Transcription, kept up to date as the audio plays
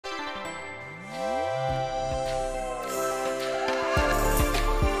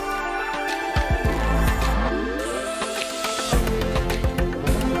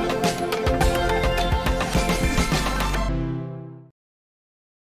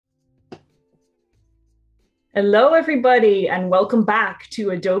Hello, everybody, and welcome back to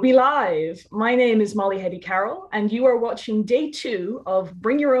Adobe Live. My name is Molly Hetty Carroll, and you are watching day two of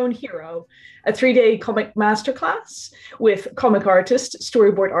Bring Your Own Hero, a 3-day comic masterclass with comic artist,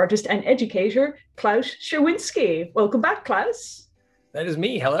 storyboard artist, and educator Klaus Scherwinski. Welcome back, Klaus. That is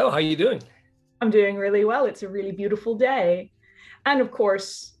me. Hello, how are you doing? I'm doing really well. It's a really beautiful day. And of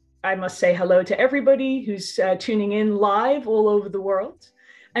course, I must say hello to everybody who's tuning in live all over the world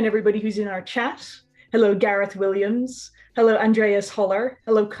and everybody who's in our chat. Hello, Gareth Williams. Hello, Andreas Holler.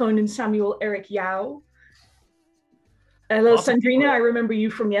 Hello, Conan Samuel Eric Yao. Hello, Sandrina. I remember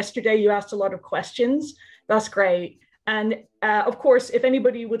you from yesterday. You asked a lot of questions. That's great. And of course, if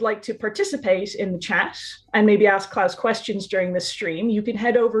anybody would like to participate in the chat and maybe ask Klaus questions during this stream, you can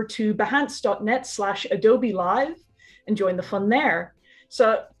head over to behance.net/Adobe Live and join the fun there.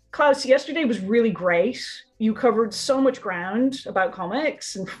 So Klaus, yesterday was really great. You covered so much ground about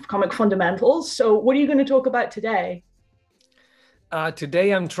comics and comic fundamentals. So what are you going to talk about today?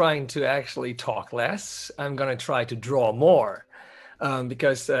 Today, I'm trying to actually talk less. I'm going to try to draw more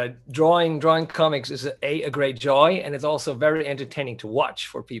because drawing comics is a great joy, and it's also very entertaining to watch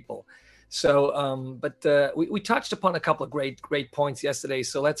for people. So, we touched upon a couple of great points yesterday.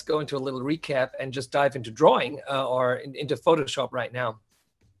 So let's go into a little recap and just dive into drawing or into Photoshop right now.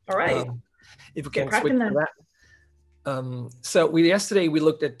 All right. If we can switch to that. So yesterday we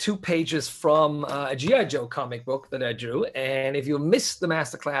looked at 2 pages from a G.I. Joe comic book that I drew. And if you missed the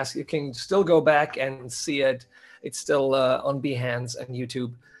masterclass, you can still go back and see it. It's still on Behance and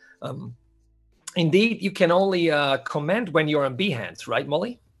YouTube. Indeed, you can only comment when you're on Behance, right,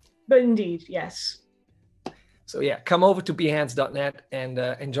 Molly? But indeed, yes. So yeah, come over to behance.net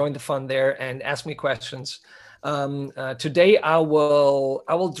and join the fun there and ask me questions. Today I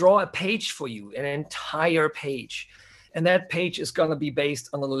will draw a page for you, an entire page, and that page is going to be based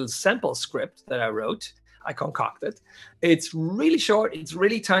on a little sample script that I wrote. I concocted. It's really short, it's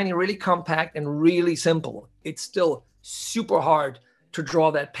really tiny, really compact, and really simple. It's still super hard to draw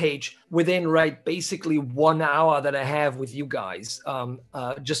that page within basically 1 hour that I have with you guys,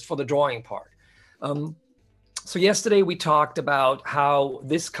 just for the drawing part. So yesterday we talked about how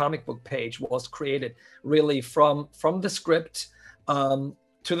this comic book page was created really from the script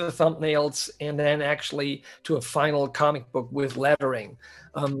to the thumbnails and then actually to a final comic book with lettering.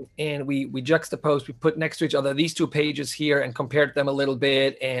 And we juxtaposed, we put next to each other these 2 pages here and compared them a little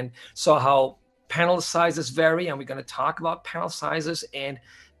bit and saw how panel sizes vary. And we're going to talk about panel sizes and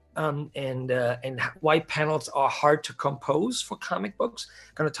why panels are hard to compose for comic books.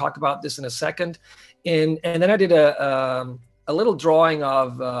 I'm going to talk about this in a second. And then I did a little drawing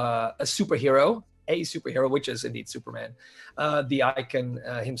of a superhero, which is indeed Superman, the icon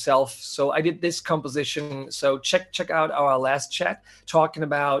himself. So I did this composition. So check out our last chat talking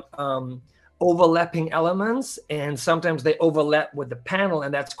about overlapping elements, and sometimes they overlap with the panel,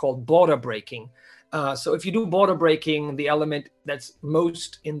 and that's called border breaking. So if you do border breaking, the element that's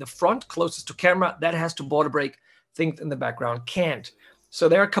most in the front, closest to camera, that has to border break. Things in the background can't. So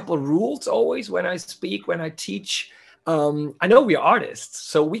there are a couple of rules always when I speak, when I teach. I know we're artists,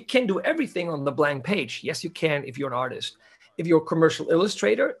 so we can do everything on the blank page. Yes, you can if you're an artist. If you're a commercial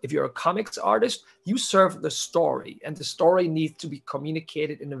illustrator, if you're a comics artist, you serve the story, and the story needs to be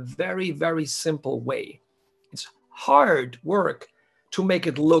communicated in a very, very simple way. It's hard work to make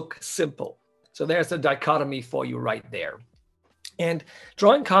it look simple. So there's a dichotomy for you right there. And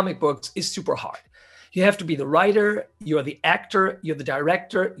drawing comic books is super hard. You have to be the writer, you're the actor, you're the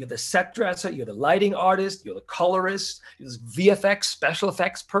director, you're the set dresser, you're the lighting artist, you're the colorist, you're the VFX, special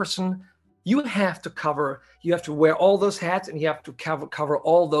effects person. You have to wear all those hats, and you have to cover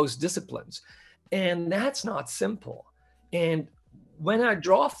all those disciplines. And that's not simple. And when I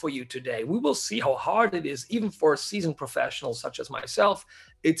draw for you today, we will see how hard it is, even for seasoned professionals such as myself.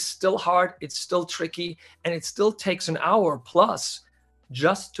 It's still hard, it's still tricky, and it still takes an hour plus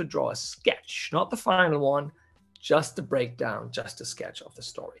just to draw a sketch, not the final one, just the breakdown, just a sketch of the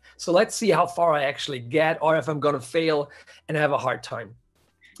story. So let's see how far I actually get, or if I'm going to fail and have a hard time.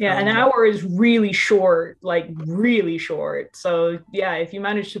 Yeah, an hour is really short, like really short. So yeah, if you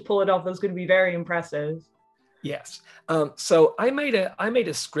manage to pull it off, that's going to be very impressive. Yes. So I made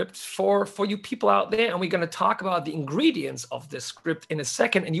a script for you people out there, and we're going to talk about the ingredients of this script in a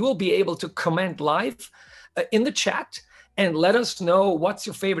second, and you will be able to comment live in the chat and let us know what's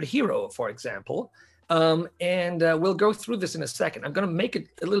your favorite hero, for example. And we'll go through this in a second. I'm going to make it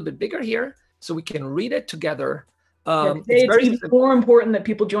a little bit bigger here so we can read it together. It's even more important that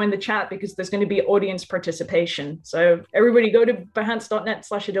people join the chat because there's going to be audience participation. So everybody go to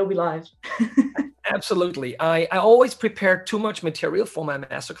behance.net/Adobe Live. Absolutely. I always prepare too much material for my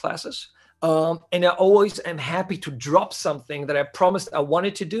master classes. And I always am happy to drop something that I promised I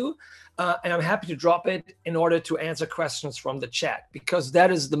wanted to do. And I'm happy to drop it in order to answer questions from the chat, because that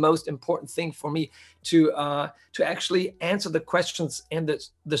is the most important thing for me, to actually answer the questions and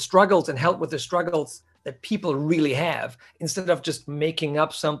the struggles and help with the struggles that people really have, instead of just making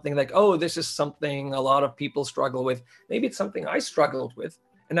up something like, oh, this is something a lot of people struggle with. Maybe it's something I struggled with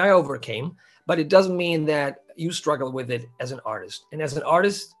and I overcame, but it doesn't mean that you struggle with it as an artist. And as an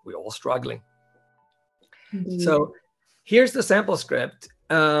artist, we're all struggling. Indeed. So here's the sample script.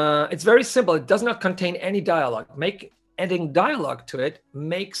 It's very simple. It does not contain any dialogue. Adding dialogue to it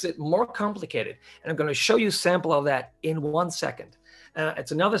makes it more complicated. And I'm going to show you a sample of that in 1 second.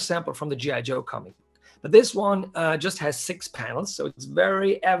 It's another sample from the G.I. Joe comic. But this one just has 6 panels, so it's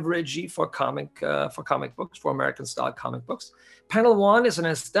very averagey for comic books, for American style comic books. Panel 1 is an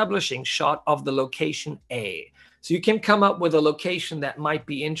establishing shot of the location A. So you can come up with a location that might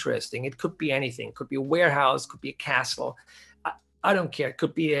be interesting. It could be anything. It could be a warehouse, could be a castle. I don't care. It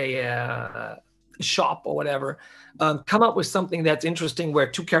could be a shop or whatever. Come up with something that's interesting where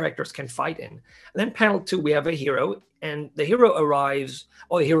 2 characters can fight in. And then panel 2, we have a hero, and the hero arrives,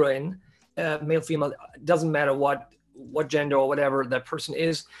 or the heroine, male, female, doesn't matter what gender or whatever that person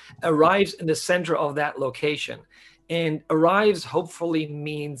is, arrives in the center of that location. And arrives hopefully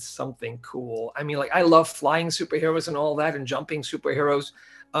means something cool. I mean, like, I love flying superheroes and all that, and jumping superheroes.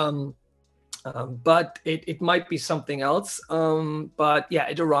 But it might be something else. But yeah,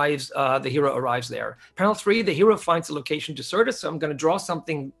 it arrives, the hero arrives there. Panel 3, the hero finds the location deserted. So I'm going to draw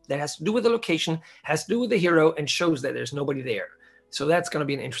something that has to do with the location, has to do with the hero, and shows that there's nobody there. So that's going to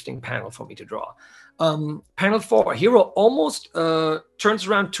be an interesting panel for me to draw. Panel 4, hero almost turns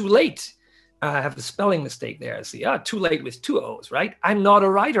around too late. I have a spelling mistake there. See, too late with 2 O's, right? I'm not a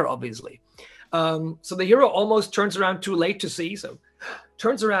writer, obviously. So the hero almost turns around too late to see. So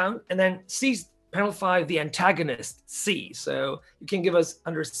turns around and then sees, panel 5, the antagonist C. So you can give us,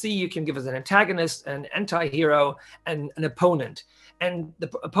 under C, you can give us an antagonist, an anti-hero, and an opponent. And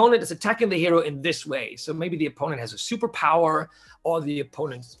the opponent is attacking the hero in this way. So maybe the opponent has a superpower, or the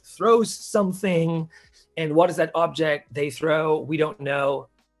opponent throws something. And what is that object they throw? We don't know.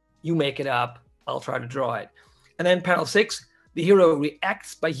 You make it up. I'll try to draw it. And then panel 6, the hero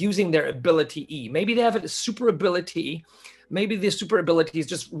reacts by using their ability E. Maybe they have a super ability. Maybe the super ability is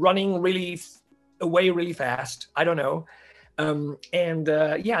just running away really fast. I don't know.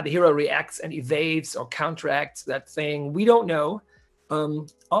 Yeah, the hero reacts and evades or counteracts that thing. We don't know.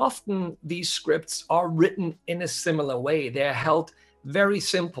 Often these scripts are written in a similar way. They're held very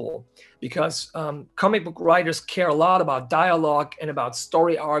simple, because comic book writers care a lot about dialogue and about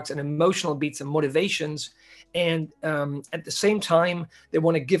story arcs and emotional beats and motivations. And at the same time, they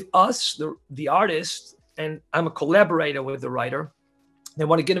want to give us, the artist, and I'm a collaborator with the writer, they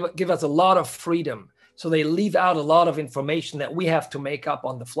want to give us a lot of freedom. So they leave out a lot of information that we have to make up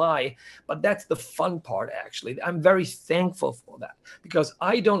on the fly. But that's the fun part, actually. I'm very thankful for that, because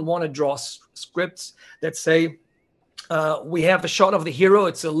I don't want to draw scripts that say, we have a shot of the hero.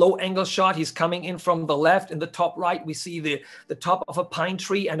 It's a low angle shot. He's coming in from the left. In the top right, we see the top of a pine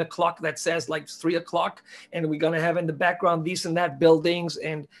tree and a clock that says like 3 o'clock. And we're going to have in the background these and that buildings.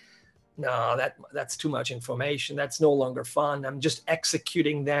 And no, that's too much information. That's no longer fun. I'm just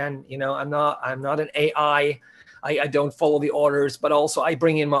executing then. You know, I'm not an AI. I don't follow the orders, but also I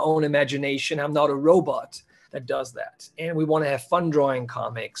bring in my own imagination. I'm not a robot that does that. And we want to have fun drawing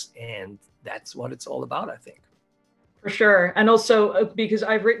comics. And that's what it's all about, I think. For sure. And also, because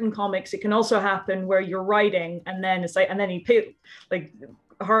I've written comics, it can also happen where you're writing and then it's like, and then you pick, like,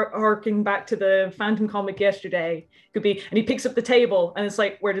 harking back to the Phantom comic yesterday, could be, and he picks up the table and it's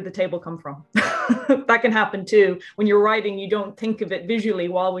like, where did the table come from? That can happen too. When you're writing, you don't think of it visually,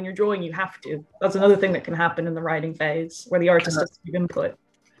 while when you're drawing, you have to. That's another thing that can happen in the writing phase, where the artist has to give input.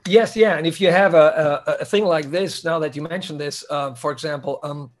 Yes, yeah. And if you have a thing like this, now that you mentioned this, for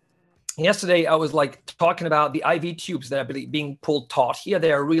example, yesterday, I was like talking about the IV tubes that are being pulled taut here.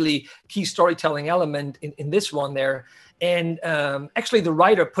 They are really key storytelling element in this one there. And actually, the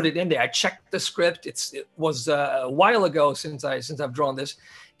writer put it in there. I checked the script. It was a while ago since I've drawn this.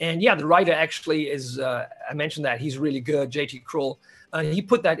 And yeah, the writer actually is, I mentioned that, he's really good, JT Krull. He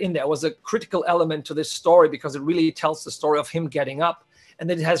put that in there. It was a critical element to this story, because it really tells the story of him getting up. And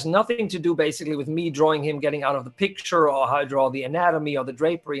it has nothing to do basically with me drawing him getting out of the picture, or how I draw the anatomy or the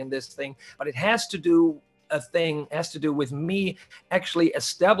drapery in this thing. But it has to do with me actually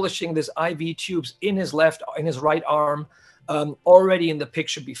establishing this IV tubes in his right arm already in the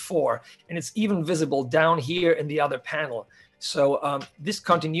picture before. And it's even visible down here in the other panel. So this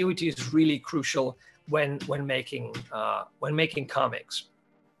continuity is really crucial when making comics.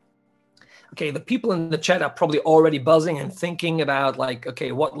 Okay, the people in the chat are probably already buzzing and thinking about like,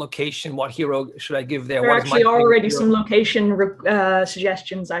 okay, what location, what hero should I give there? There are What is my actually already hero? some location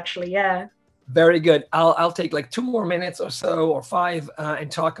suggestions, actually, yeah. Very good. I'll take like 2 more minutes or so, or 5, and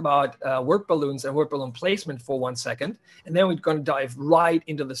talk about work balloons and work balloon placement for 1 second. And then we're going to dive right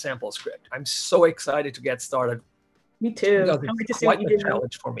into the sample script. I'm so excited to get started. Me too. Because Can't wait to it's see what quite you a do.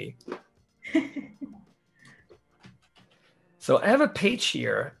 challenge for me. So I have a page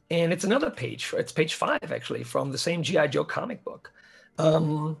here, and it's another page. It's page 5, actually, from the same G.I. Joe comic book.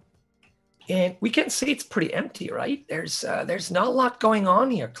 And we can see it's pretty empty, right? There's not a lot going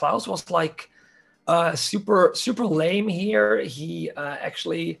on here. Klaus was like super lame here. He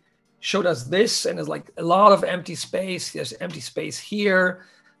actually showed us this, and there's like a lot of empty space. There's empty space here.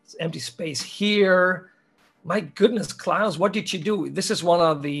 There's empty space here. My goodness, Klaus, what did you do? This is one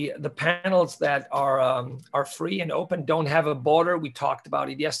of the panels that are free and open, don't have a border. We talked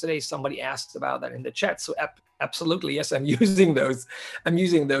about it yesterday. Somebody asked about that in the chat. So absolutely, yes, I'm using those. I'm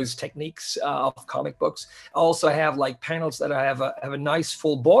using those techniques of comic books. I also have like panels that I have a nice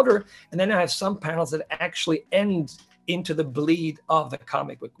full border, and then I have some panels that actually end into the bleed of the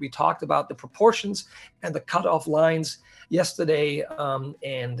comic book. We talked about the proportions and the cutoff lines yesterday,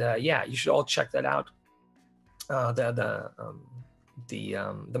 yeah, you should all check that out. The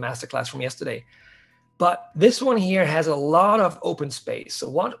masterclass from yesterday. But this one here has a lot of open space. So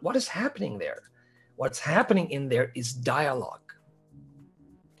what is happening there? What's happening in there is dialogue.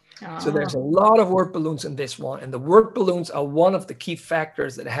 So there's a lot of work balloons in this one, and the work balloons are one of the key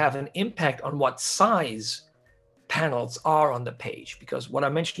factors that have an impact on what size panels are on the page. Because what I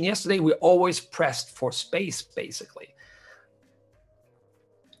mentioned yesterday, we always pressed for space, basically.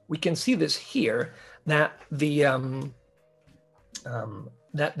 We can see this here, that the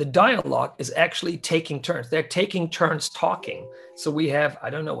dialogue is actually taking turns. They're taking turns talking. So we have, I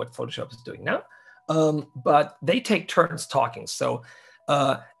don't know what Photoshop is doing now, but they take turns talking. So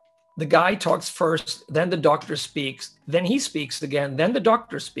the guy talks first, then the doctor speaks, then he speaks again, then the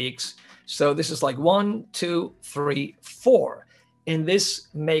doctor speaks. So this is like 1, 2, 3, 4, and this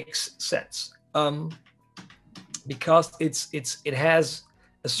makes sense because it has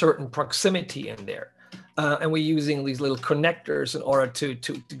a certain proximity in there. And we're using these little connectors in order to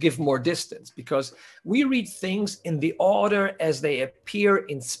give more distance, because we read things in the order as they appear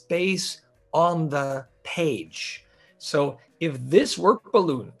in space on the page. So if this work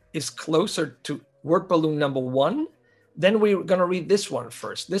balloon is closer to work balloon number 1, then we're going to read this one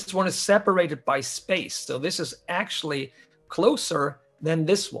first. This one is separated by space. So this is actually closer than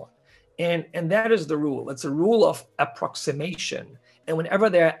this one. And that is the rule. It's a rule of approximation. And whenever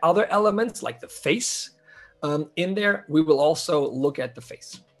there are other elements like the face in there, we will also look at the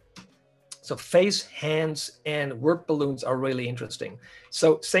face. So face, hands, and work balloons are really interesting.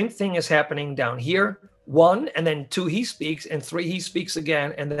 So same thing is happening down here. 1, and then 2, he speaks, and 3, he speaks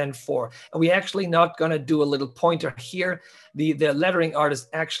again, and then 4. And we actually not going to do a little pointer here. The lettering artist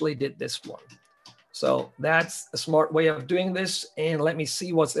actually did this one. So that's a smart way of doing this. And let me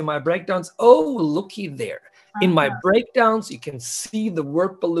see what's in my breakdowns. Oh, looky there. In my breakdowns, you can see the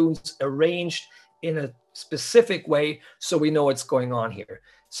work balloons arranged in a specific way, so we know what's going on here.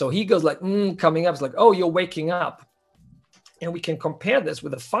 So he goes like, coming up, it's like, oh, you're waking up. And we can compare this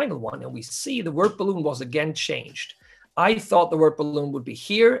with the final one, and we see the work balloon was again changed. I thought the work balloon would be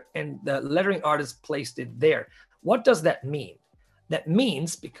here, and the lettering artist placed it there. What does that mean? That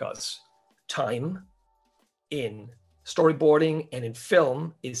means because time in storyboarding and in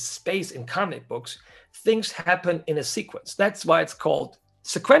film is space in comic books, things happen in a sequence. That's why it's called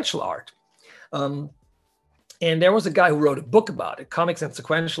sequential art. And there was a guy who wrote a book about it, Comics and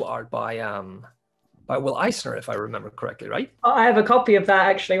Sequential Art, by Will Eisner, if I remember correctly, right? Oh, I have a copy of that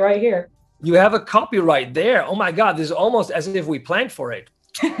actually right here. You have a copy right there. Oh my God, this is almost as if we planned for it.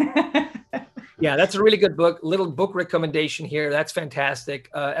 Yeah, that's a really good book. Little book recommendation here. That's fantastic.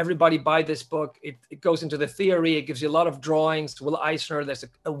 Everybody buy this book. It goes into the theory. It gives you a lot of drawings. Will Eisner, there's an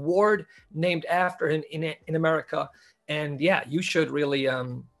award named after him in America. And yeah, you should really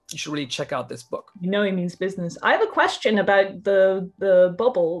check out this book. You know he means business. I have a question about the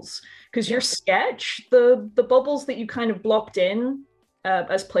bubbles, because your sketch, the bubbles that you kind of blocked in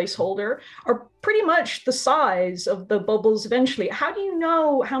as placeholder are pretty much the size of the bubbles eventually. How do you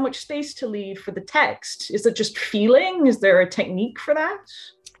know how much space to leave for the text? Is it just feeling? Is there a technique for that?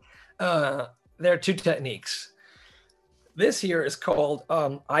 There are 2 techniques. This here is called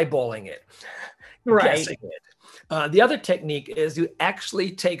eyeballing it, right? Guessing it. The other technique is you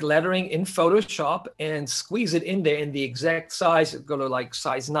actually take lettering in Photoshop and squeeze it in there in the exact size. Go to like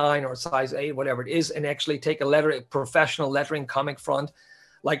size 9 or size 8, whatever it is, and actually take a professional lettering comic font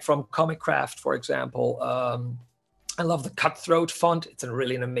like from Comic Craft, for example. I love the Cutthroat font. It's a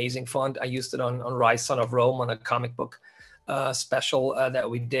really an amazing font. I used it on Rise, Son of Rome on a comic book special that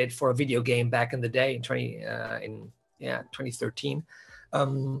we did for a video game back in the day in 2013.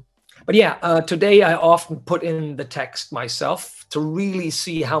 But yeah, today I often put in the text myself to really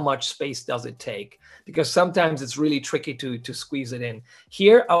see how much space does it take, because sometimes it's really tricky to squeeze it in.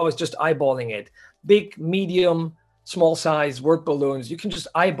 Here, I was just eyeballing it. Big, medium, small size word balloons. You can just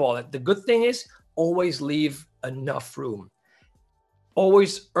eyeball it. The good thing is always leave enough room.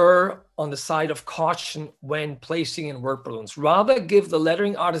 Always err on the side of caution when placing in word balloons. Rather give the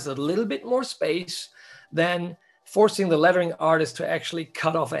lettering artist a little bit more space than forcing the lettering artist to actually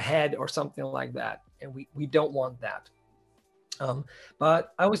cut off a head or something like that. And we don't want that.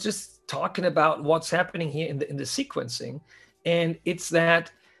 But I was just talking about what's happening here in the sequencing. And it's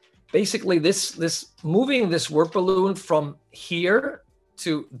that basically this moving this word balloon from here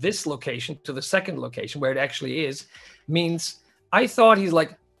to this location, to the second location where it actually is, means I thought he's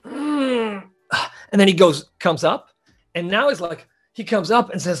like, and then he comes up, and now it's like he comes up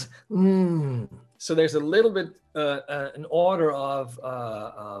and says, So there's a little bit, an order of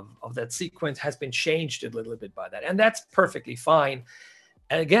that sequence has been changed a little bit by that, and that's perfectly fine.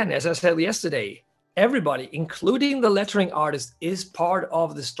 And again, as I said yesterday, everybody, including the lettering artist, is part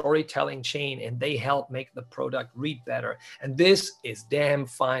of the storytelling chain, and they help make the product read better. And this is damn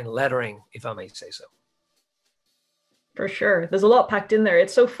fine lettering, if I may say so. For sure. There's a lot packed in there.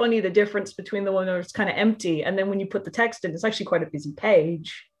 It's so funny, the difference between the one where it's kind of empty and then when you put the text in, it's actually quite a busy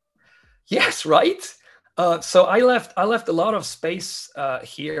page. Yes, right. So I left a lot of space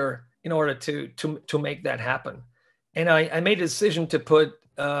here in order to make that happen. And I made a decision to put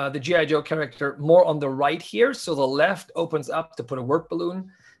the G.I. Joe character more on the right here. So the left opens up to put a word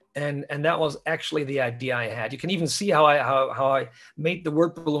balloon. And that was actually the idea I had. You can even see how I made the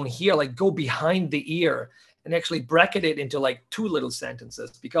word balloon here, like go behind the ear and actually bracket it into like 2 little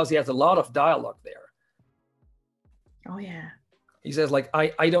sentences, because he has a lot of dialogue there. Oh, yeah. He says, like,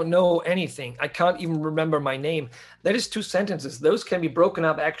 I don't know anything. I can't even remember my name. That is 2 sentences. Those can be broken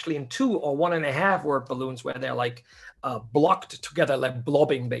up actually in 2 or 1.5 word balloons where they're like blocked together, like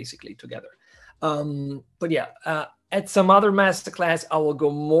blobbing basically together. But yeah, at some other masterclass, I will go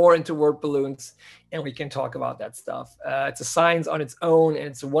more into word balloons and we can talk about that stuff. It's a science on its own, and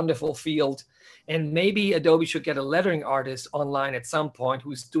it's a wonderful field. And maybe Adobe should get a lettering artist online at some point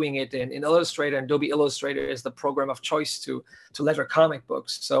who's doing it in Illustrator. And Adobe Illustrator is the program of choice to letter comic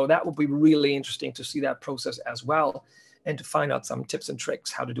books. So that would be really interesting to see that process as well, and to find out some tips and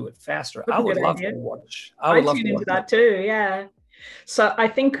tricks how to do it faster. I would love to watch. I would love to watch that too. Yeah. So I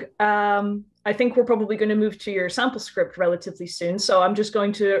think we're probably going to move to your sample script relatively soon. So I'm just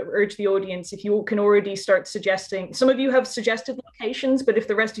going to urge the audience, if you can already start suggesting, some of you have suggested locations, but if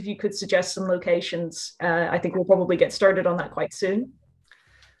the rest of you could suggest some locations, I think we'll probably get started on that quite soon.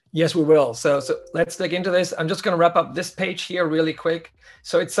 Yes, we will. So let's dig into this. I'm just going to wrap up this page here really quick.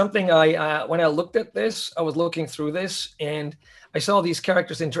 So it's something when I looked at this, I was looking through this and I saw these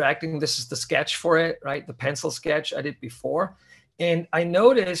characters interacting. This is the sketch for it, right? The pencil sketch I did before. And I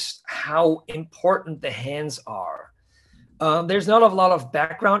noticed how important the hands are. There's not a lot of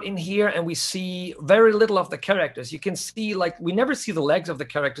background in here, and we see very little of the characters. You can see, like, we never see the legs of the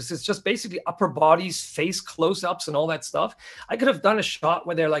characters. It's just basically upper bodies, face close-ups, and all that stuff. I could have done a shot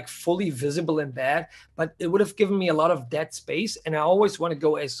where they're like fully visible in that, but it would have given me a lot of dead space. And I always want to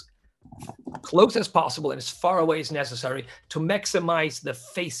go as close as possible and as far away as necessary to maximize the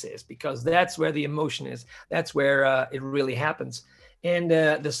faces, because that's where the emotion is. That's where it really happens. And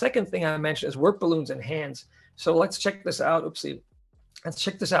the second thing I mentioned is word balloons and hands. So let's check this out. Oopsie. Let's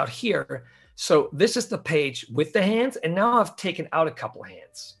check this out here. So this is the page with the hands, and now I've taken out a couple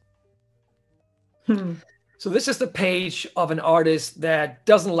hands. So this is the page of an artist that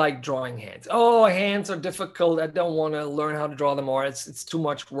doesn't like drawing hands. Oh, hands are difficult. I don't want to learn how to draw them more. It's too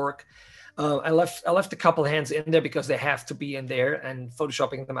much work. I left a couple hands in there because they have to be in there, and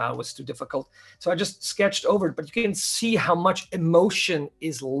photoshopping them out was too difficult. So I just sketched over it, but you can see how much emotion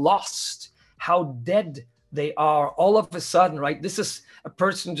is lost, how dead they are all of a sudden, right? This is a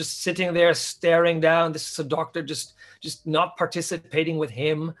person just sitting there staring down. This is a doctor just not participating with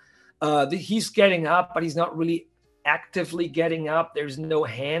him. He's getting up, but he's not really actively getting up. There's no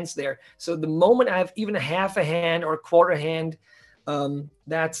hands there. So the moment I have even a half a hand or a quarter hand,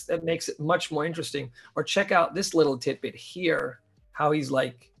 that makes it much more interesting. Or check out this little tidbit here, how he's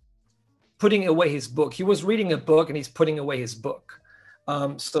like putting away his book. He was reading a book and he's putting away his book.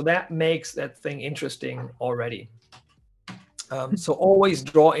 So that makes that thing interesting already. So always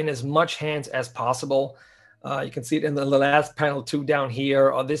draw in as much hands as possible. You can see it in the last panel too, down here,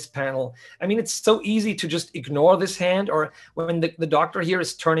 or this panel. I mean, it's so easy to just ignore this hand, or when the doctor here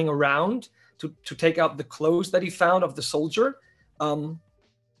is turning around to take out the clothes that he found of the soldier.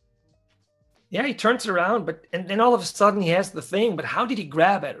 Yeah, he turns around, and then all of a sudden he has the thing, but how did he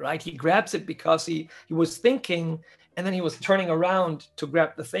grab it, right? He grabs it because he was thinking, and then he was turning around to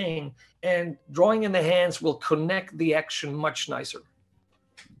grab the thing, and drawing in the hands will connect the action much nicer.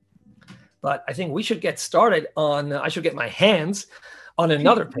 But I think we should get started on, I should get my hands on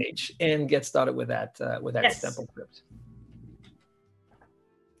another page and get started with that Yes. sample script.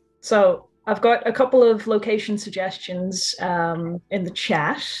 So I've got a couple of location suggestions in the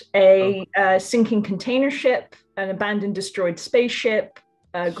chat. A sinking container ship, an abandoned destroyed spaceship,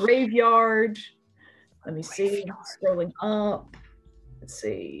 a graveyard. Let me see, scrolling up. Let's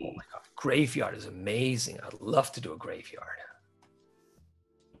see. Oh my God, graveyard is amazing. I'd love to do a graveyard.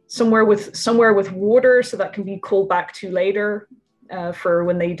 Somewhere with water, so that can be called back to later for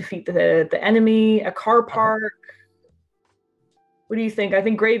when they defeat the enemy. A car park. What do you think? I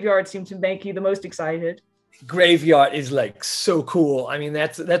think graveyard seems to make you the most excited. Graveyard is like so cool. I mean,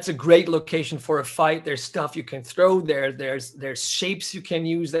 that's a great location for a fight. There's stuff you can throw there. There's shapes you can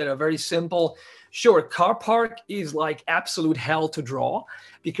use that are very simple. Sure, car park is like absolute hell to draw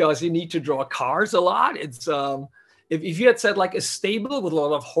because you need to draw cars a lot. It's if you had said like a stable with a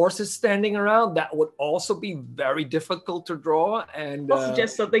lot of horses standing around, that would also be very difficult to draw. And I'll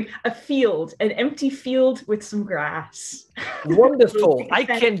suggest something, a field, an empty field with some grass. Wonderful. I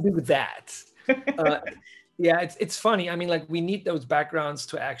can do that. Yeah, it's funny. I mean, like we need those backgrounds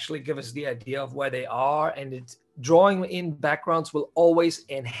to actually give us the idea of where they are. And drawing in backgrounds will always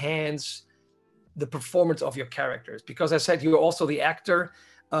enhance the performance of your characters. Because I said, you're also the actor.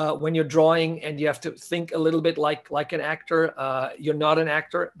 When you're drawing and you have to think a little bit like an actor, you're not an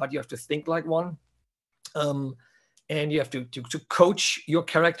actor, but you have to think like one. And you have to coach your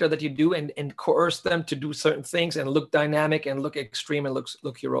character that you do and coerce them to do certain things and look dynamic and look extreme and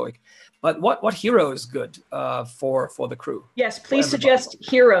look heroic. But what hero is good for the crew? Yes, please suggest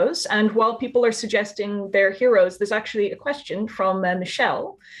heroes. And while people are suggesting their heroes, there's actually a question from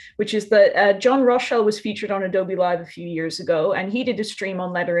Michelle, which is that John Rochelle was featured on Adobe Live a few years ago, and he did a stream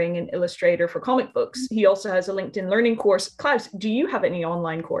on lettering and Illustrator for comic books. He also has a LinkedIn learning course. Klaus, do you have any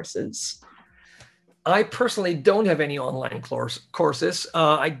online courses? I personally don't have any online courses.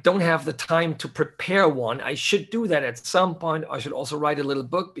 I don't have the time to prepare one. I should do that at some point. I should also write a little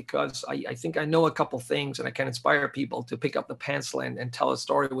book because I think I know a couple things and I can inspire people to pick up the pencil and tell a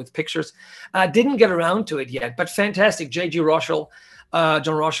story with pictures. I didn't get around to it yet, but fantastic. J.G. Rochelle,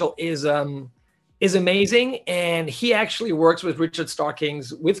 John Rochelle is amazing. And he actually works with Richard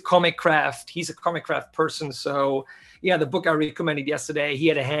Starkings with Comic Craft. He's a Comic Craft person. So yeah, the book I recommended yesterday, he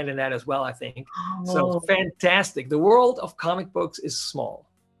had a hand in that as well, I think. Oh. So fantastic. The world of comic books is small.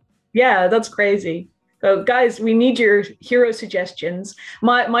 Yeah, that's crazy. So guys, we need your hero suggestions.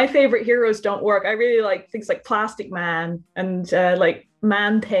 My favorite heroes don't work. I really like things like Plastic Man and like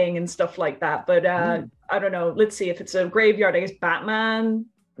Man Thing and stuff like that. But I don't know. Let's see, if it's a graveyard, I guess Batman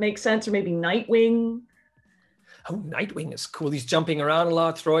makes sense, or maybe Nightwing. Oh, Nightwing is cool. He's jumping around a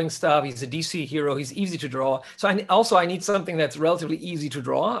lot, throwing stuff. He's a DC hero. He's easy to draw. So I need something that's relatively easy to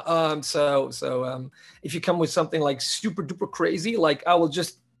draw. So if you come with something like super duper crazy, like I will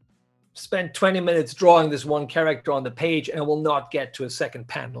just spend 20 minutes drawing this one character on the page and I will not get to a second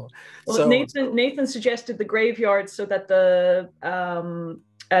panel. Well, so Nathan suggested the graveyard so that the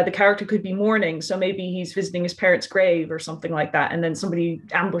character could be mourning. So maybe he's visiting his parents' grave or something like that, and then somebody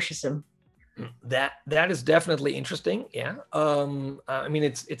ambushes him. That is definitely interesting. Yeah. I mean,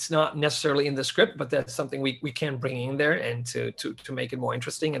 it's not necessarily in the script, but that's something we can bring in there and to make it more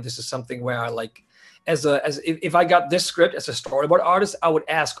interesting. And this is something where I like, if I got this script as a storyboard artist, I would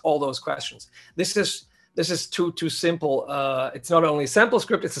ask all those questions. This is too simple. It's not only a sample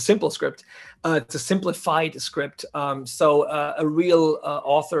script, it's a simple script. It's a simplified script. So a real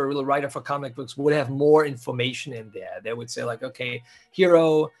author, a real writer for comic books would have more information in there. They would say like, okay,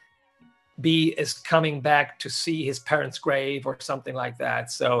 hero B is coming back to see his parents' grave or something like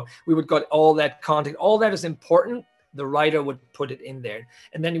that. So we would got all that content. All that is important. The writer would put it in there.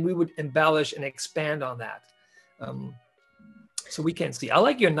 And then we would embellish and expand on that. So we can see. I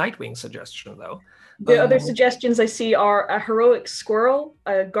like your Nightwing suggestion, though. The other suggestions I see are a heroic squirrel,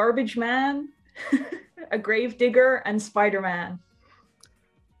 a garbage man, a grave digger, and Spider-Man.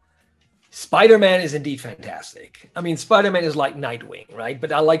 Spider-Man is indeed fantastic. I mean, Spider-Man is like Nightwing, right?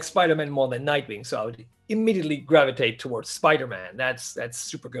 But I like Spider-Man more than Nightwing, so I would immediately gravitate towards Spider-Man. That's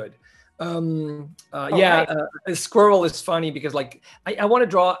super good. Yeah, right. a squirrel is funny because like I want to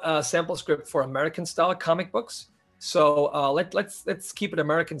draw a sample script for American style comic books. So let's keep it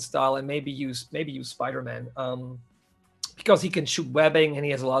American style and maybe use Spider-Man because he can shoot webbing and he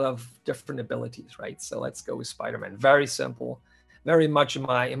has a lot of different abilities, right? So let's go with Spider-Man. Very simple, very much in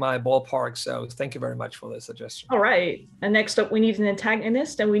my ballpark. So thank you very much for the suggestion. All right. And next up, we need an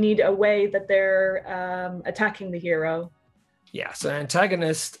antagonist, and we need a way that they're attacking the hero. Yeah, so an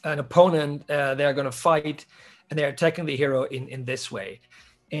antagonist, an opponent, they're going to fight, and they're attacking the hero in this way.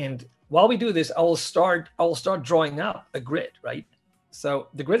 And while we do this, I will start drawing up a grid, right? So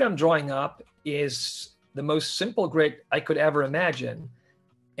the grid I'm drawing up is the most simple grid I could ever imagine,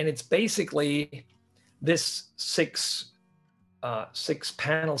 and it's basically this six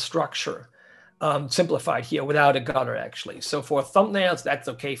panel structure. Simplified here without a gutter actually. So for thumbnails, that's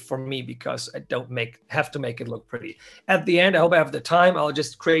okay for me because I don't have to make it look pretty. At the end, I hope I have the time. I'll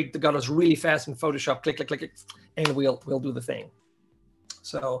just create the gutters really fast in Photoshop, click, click, click, click, and we'll do the thing.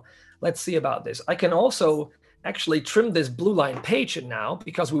 So let's see about this. I can also actually trim this blue line page now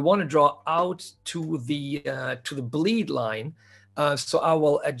because we want to draw out to the bleed line. So I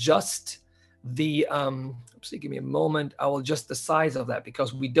will adjust the give me a moment. I will adjust the size of that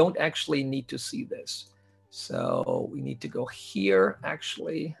because we don't actually need to see this. So we need to go here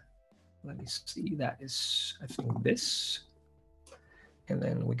actually. Let me see, that is I think this, and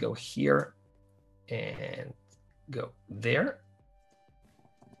then we go here and go there,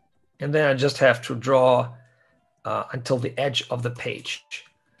 and then I just have to draw until the edge of the page.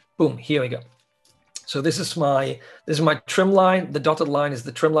 Boom, here we go. So this is my trim line. The dotted line is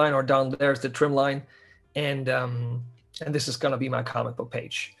the trim line, or down there is the trim line, and this is going to be my comic book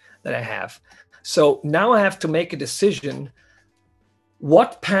page that I have. So now I have to make a decision.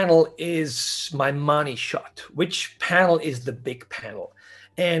 What panel is my money shot? Which panel is the big panel?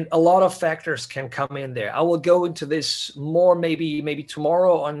 And a lot of factors can come in there. I will go into this more maybe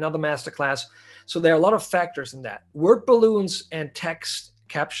tomorrow on another masterclass. So there are a lot of factors in that. Word balloons and text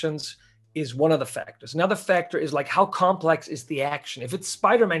captions is one of the factors. Another factor is like how complex is the action. If it's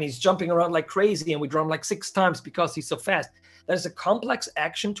Spider-Man, he's jumping around like crazy and we draw him like 6 times because he's so fast. That is a complex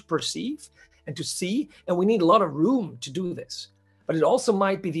action to perceive and to see, and we need a lot of room to do this. But it also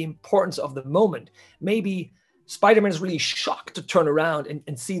might be the importance of the moment. Maybe Spider-Man is really shocked to turn around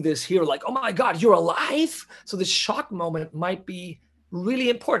and see this hero like, oh my God, you're alive? So this shock moment might be really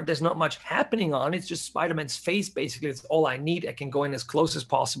important. There's not much happening on. It's just Spider-Man's face, basically. It's all I need. I can go in as close as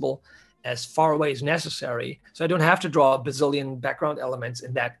possible, as far away as necessary. So I don't have to draw a bazillion background elements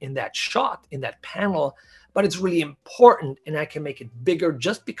in that shot, in that panel, but it's really important and I can make it bigger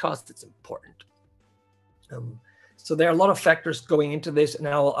just because it's important. So there are a lot of factors going into this, and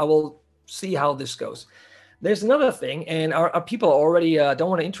I will see how this goes. There's another thing, and our people already, don't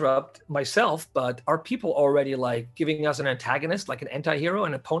want to interrupt myself, but are people already like giving us an antagonist, like an anti-hero,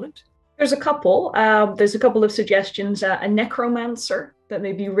 an opponent? There's a couple. There's a couple of suggestions. A necromancer that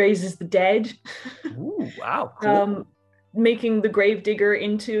maybe raises the dead. Ooh, wow, cool. Making the gravedigger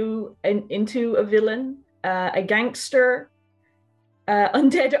into a villain. A gangster.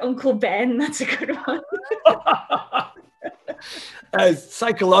 Undead Uncle Ben. That's a good one.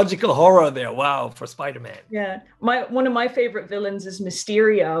 Psychological horror there. Wow, for Spider-Man. Yeah, one of my favorite villains is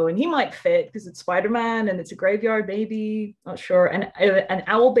Mysterio, and he might fit because it's Spider-Man and it's a graveyard baby. Not sure. An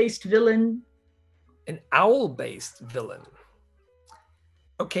owl-based villain. An owl-based villain.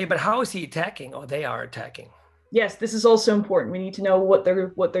 Okay, but how is he attacking? Oh, they are attacking. Yes, this is also important. We need to know what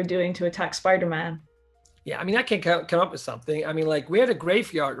they're doing to attack Spider-Man. Yeah, I mean, I can come up with something. I mean, like, we had a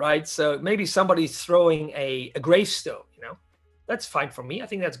graveyard, right? So maybe somebody's throwing a gravestone, you know? That's fine for me. I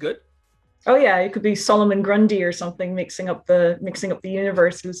think that's good. Oh yeah, it could be Solomon Grundy or something, mixing up the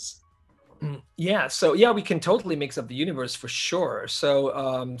universes. Yeah, so yeah, we can totally mix up the universe for sure.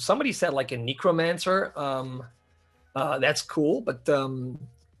 So somebody said like a necromancer. That's cool, but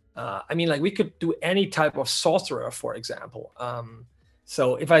I mean, like, we could do any type of sorcerer, for example.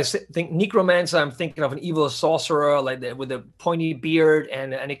 So if I think necromancer, I'm thinking of an evil sorcerer like with a pointy beard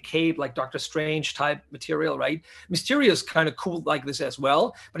and a cape, like Doctor Strange type material, right? Mysterio is kind of cool like this as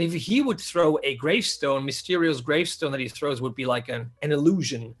well. But if he would throw a gravestone, Mysterio's gravestone that he throws would be like an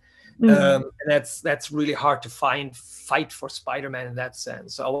illusion. And that's really hard to fight for Spider-Man in that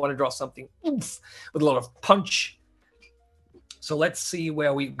sense. So I want to draw something with a lot of punch. So let's see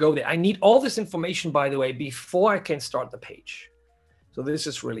where we go there. I need all this information, by the way, before I can start the page. So this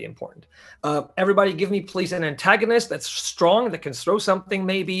is really important. Everybody give me please an antagonist that's strong, that can throw something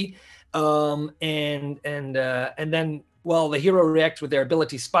maybe. And then, well, the hero reacts with their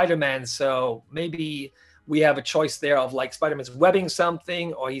ability Spider-Man. So maybe we have a choice there of like Spider-Man's webbing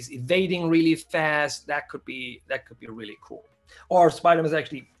something, or he's evading really fast. That could be really cool. Or Spider-Man's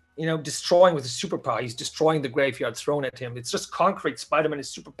actually, you know, destroying with his superpower. He's destroying the graveyard thrown at him. It's just concrete. Spider-Man is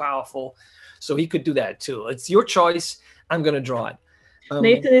super powerful, so he could do that too. It's your choice. I'm going to draw it.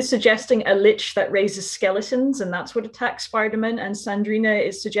 Nathan is suggesting a lich that raises skeletons, and that's what attacks Spider-Man. And Sandrina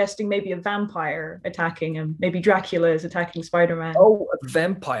is suggesting maybe a vampire attacking him. Maybe Dracula is attacking Spider-Man. Oh, a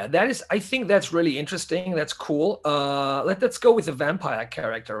vampire. I think that's really interesting. That's cool. Let's go with a vampire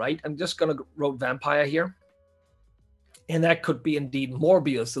character, right? I'm just going to write vampire here. And that could be indeed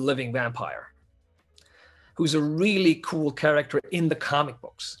Morbius, the living vampire, who's a really cool character in the comic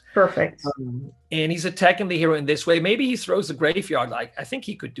books. Perfect. And he's attacking the hero in this way. Maybe he throws the graveyard. Like, I think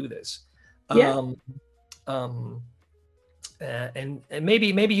he could do this. Yeah. And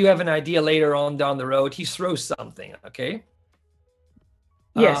maybe you have an idea later on down the road. He throws something. Okay.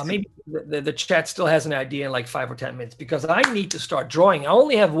 Yes. Maybe the chat still has an idea in like 5 or 10 minutes, because I need to start drawing. I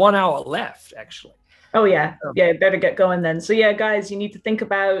only have 1 hour left, actually. Oh, yeah. Yeah, better get going then. So, yeah, guys, you need to think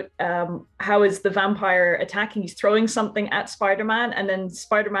about how is the vampire attacking? He's throwing something at Spider-Man, and then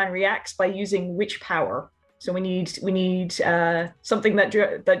Spider-Man reacts by using which power? So we need something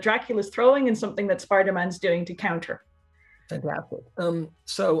that Dracula's throwing and something that Spider-Man's doing to counter. Fantastic.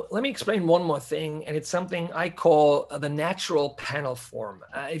 So let me explain one more thing, and it's something I call the natural panel form.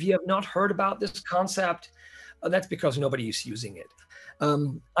 If you have not heard about this concept, that's because nobody is using it.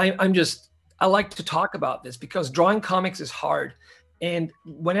 I like to talk about this because drawing comics is hard. And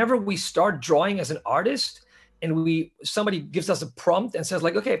whenever we start drawing as an artist and somebody gives us a prompt and says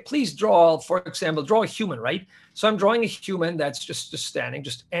like, okay, please draw, for example, draw a human, right? So I'm drawing a human that's just standing,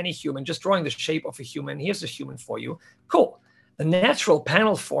 just any human, just drawing the shape of a human. Here's a human for you. Cool. The natural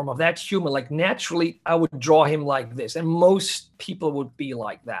panel form of that human, like naturally, I would draw him like this. And most people would be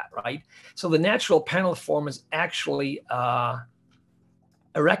like that, right? So the natural panel form is actually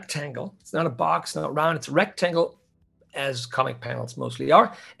a rectangle. It's not a box, not round. It's a rectangle, as comic panels mostly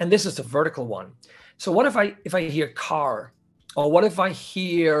are. And this is the vertical one. So what if I hear car, or what if I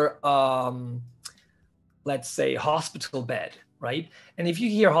hear, let's say, hospital bed, right? And if you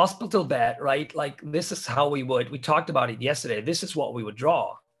hear hospital bed, right, like this is how we talked about it yesterday. This is what we would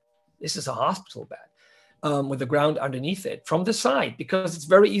draw. This is a hospital bed with the ground underneath it from the side, because it's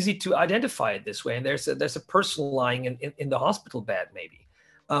very easy to identify it this way. And there's a person lying in the hospital bed, maybe.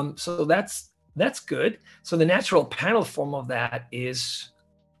 So that's good. So the natural panel form of that is,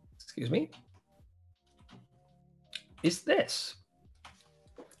 is this.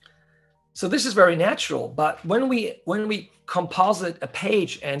 So this is very natural. But when we composite a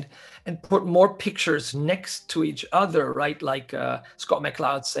page and put more pictures next to each other, right? Like Scott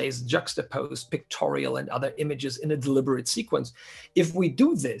McCloud says, juxtapose pictorial and other images in a deliberate sequence. If we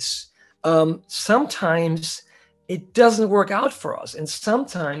do this, sometimes it doesn't work out for us. And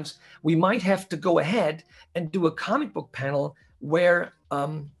sometimes we might have to go ahead and do a comic book panel where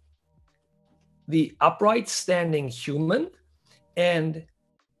the upright standing human, and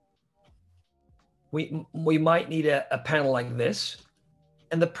we might need a panel like this,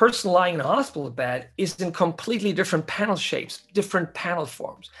 and the person lying in a hospital bed is in completely different panel shapes, different panel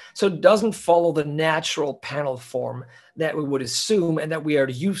forms. So it doesn't follow the natural panel form that we would assume and that we are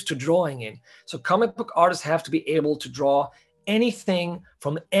used to drawing in. So comic book artists have to be able to draw anything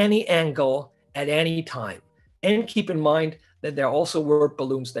from any angle at any time. And keep in mind that there are also word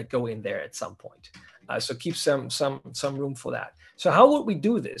balloons that go in there at some point. So keep some room for that. So how would we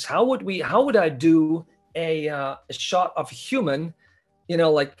do this? How would I do a shot of a human? You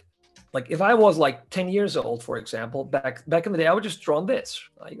know, like if I was like 10 years old, for example, back in the day, I would just draw this.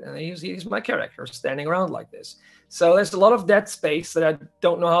 Right? And he's my character standing around like this. So there's a lot of dead space that I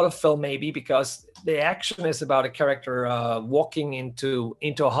don't know how to fill, maybe because the action is about a character walking into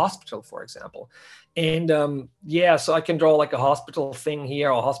a hospital, for example. And yeah, so I can draw like a hospital thing here,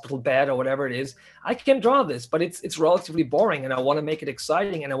 or a hospital bed, or whatever it is. I can draw this, but it's relatively boring, and I want to make it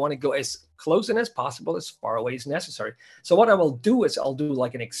exciting, and I want to go as close in as possible, as far away as necessary. So what I will do is I'll do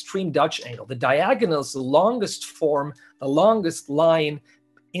like an extreme Dutch angle. The diagonal is the longest form, the longest line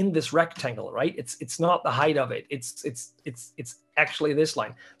in this rectangle, right? It's not the height of it. It's actually this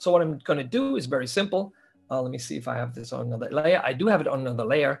line. So what I'm going to do is very simple. Let me see if I have this on another layer. I do have it on another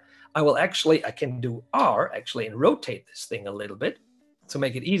layer. I can do R actually and rotate this thing a little bit to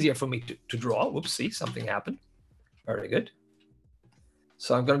make it easier for me to draw. Whoopsie, something happened. Very good.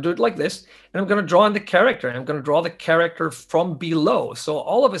 So I'm going to do it like this, and I'm going to draw in the character, and I'm going to draw the character from below. So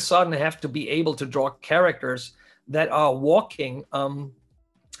all of a sudden I have to be able to draw characters that are walking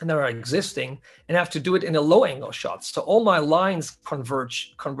and that are existing, and I have to do it in a low angle shot. So all my lines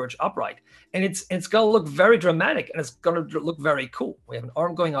converge upright, and it's going to look very dramatic, and it's going to look very cool. We have an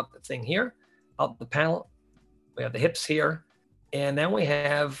arm going out the thing here, out the panel. We have the hips here, and then we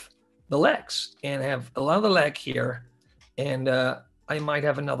have the legs, and I have another leg here, and I might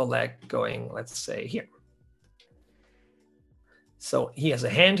have another leg going, let's say here. So he has a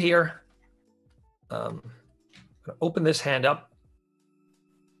hand here. I'm gonna open this hand up,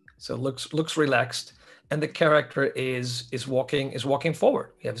 so it looks relaxed, and the character is walking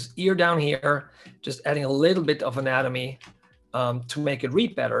forward. We have his ear down here, just adding a little bit of anatomy to make it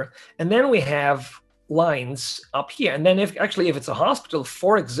read better, and then we have lines up here. And then if it's a hospital,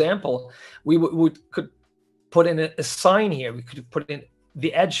 for example, we could put in a sign here. We could put in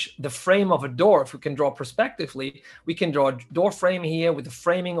the edge, the frame of a door. If we can draw prospectively, we can draw a door frame here with the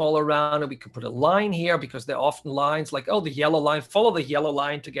framing all around it. We could put a line here, because there are often lines like, oh, the yellow line, follow the yellow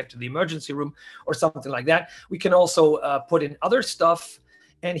line to get to the emergency room or something like that. We can also put in other stuff.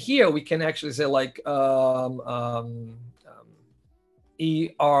 And here we can actually say like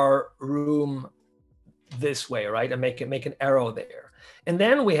ER room this way, right? And make an arrow there. And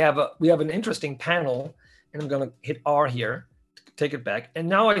then we have an interesting panel, and I'm going to hit R here, take it back. And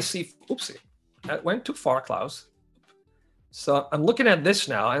now I see, oopsie, that went too far, Klaus. So I'm looking at this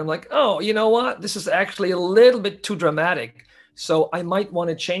now, and I'm like, oh, you know what? This is actually a little bit too dramatic. So I might want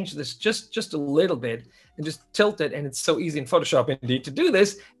to change this just a little bit and just tilt it. And it's so easy in Photoshop indeed to do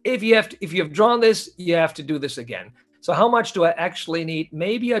this. If you have drawn this, you have to do this again. So how much do I actually need?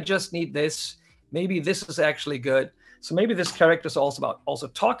 Maybe I just need this. Maybe this is actually good. So maybe this character is also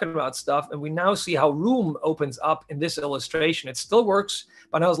talking about stuff, and we now see how room opens up in this illustration. It still works,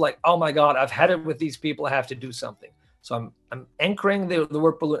 but I was like, oh my God, I've had it with these people. I have to do something. So I'm anchoring the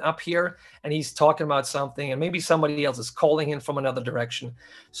word balloon up here, and he's talking about something, and maybe somebody else is calling in from another direction.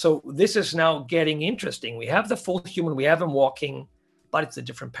 So this is now getting interesting. We have the full human, we have him walking, but it's a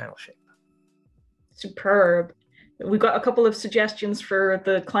different panel shape. Superb. We've got a couple of suggestions for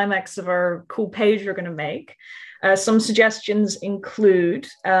the climax of our cool page you're going to make. Some suggestions include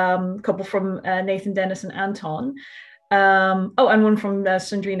a couple from Nathan, Dennis, and Anton. And one from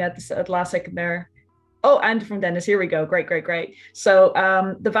Sandrina at the last second there. Oh, and from Dennis. Here we go. Great. So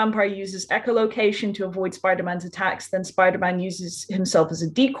the vampire uses echolocation to avoid Spider-Man's attacks. Then Spider-Man uses himself as a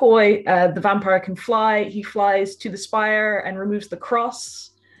decoy. The vampire can fly. He flies to the spire and removes the cross,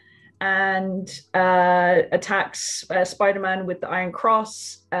 and attacks Spider-Man with the Iron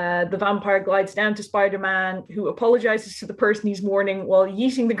Cross. The vampire glides down to Spider-Man, who apologizes to the person he's mourning while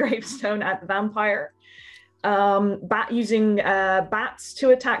yeeting the gravestone at the vampire. Using bats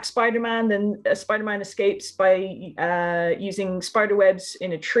to attack Spider-Man. Then Spider-Man escapes by using spider webs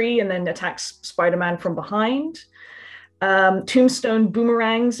in a tree, and then attacks Spider-Man from behind. Tombstone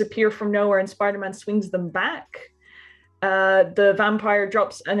boomerangs appear from nowhere, and Spider-Man swings them back. The vampire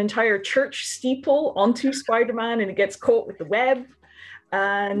drops an entire church steeple onto Spider-Man, and it gets caught with the web.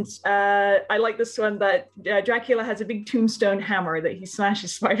 And I like this one, that Dracula has a big tombstone hammer that he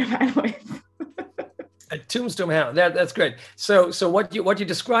smashes Spider-Man with. A tombstone hammer. That's great. So what you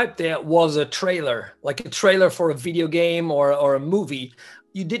described there was a trailer, like a trailer for a video game or a movie.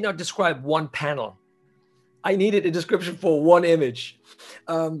 You did not describe one panel. I needed a description for one image.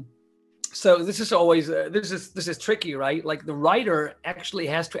 So this is always this is tricky, right? Like the writer actually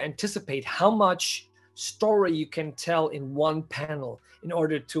has to anticipate how much story you can tell in one panel in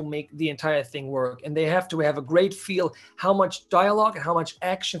order to make the entire thing work. And they have to have a great feel how much dialogue and how much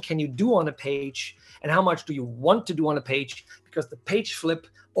action can you do on a page, and how much do you want to do on a page, because the page flip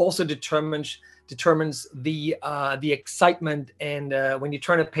also determines the excitement. And when you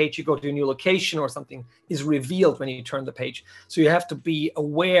turn a page, you go to a new location, or something is revealed when you turn the page. So you have to be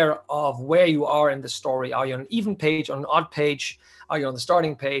aware of where you are in the story. Are you on an even page, on an odd page? Are you on the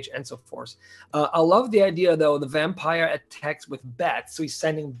starting page, and so forth? I love the idea, though, the vampire attacks with bats. So he's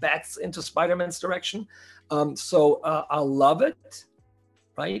sending bats into Spider-Man's direction. I love it,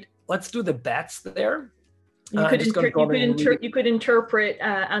 right? Let's do the bats there. You could interpret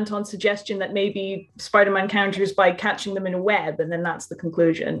Anton's suggestion that maybe Spider-Man counters by catching them in a web, and then that's the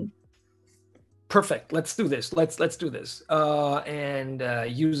conclusion. Perfect. Let's do this. Let's do this. And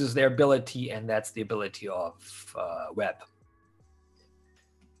uses their ability, and that's the ability of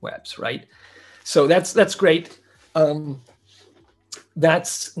webs, right? So that's great. Now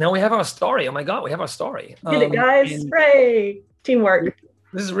we have our story. Oh my God, we have our story. Did it, guys! Hooray! Teamwork.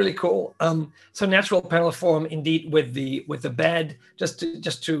 This is really cool. So natural panel form, indeed, with the bed. Just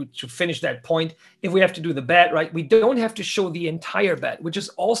to finish that point, if we have to do the bed, right, we don't have to show the entire bed, which is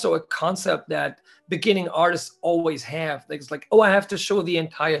also a concept that beginning artists always have. It's like, oh, I have to show the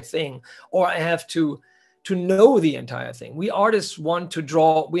entire thing, or I have to know the entire thing. We artists want to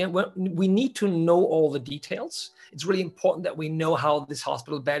draw. We need to know all the details. It's really important that we know how this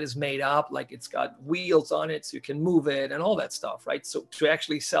hospital bed is made up, like it's got wheels on it so you can move it and all that stuff, right? So to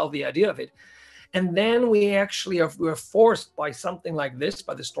actually sell the idea of it. And then we're forced by something like this,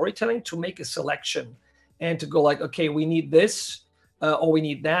 by the storytelling, to make a selection and to go like, okay, we need this or we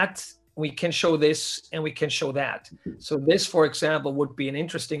need that. We can show this and we can show that. So this, for example, would be an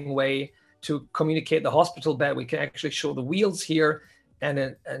interesting way to communicate the hospital bed. We can actually show the wheels here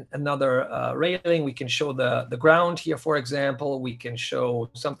and another railing. We can show the ground here, for example. We can show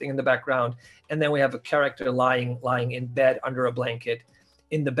something in the background. And then we have a character lying in bed under a blanket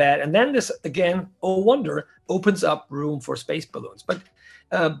in the bed. And then this, again, oh wonder, opens up room for space balloons. But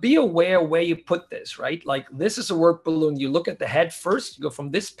be aware where you put this, right? Like this is a work balloon. You look at the head first, you go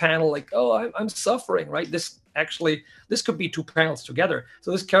from this panel like, oh, I'm suffering, right? This could be two panels together.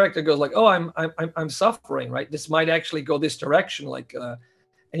 So this character goes like, oh, I'm suffering, right? This might actually go this direction, like,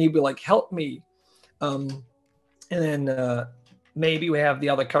 and you'd be like, help me. And then maybe we have the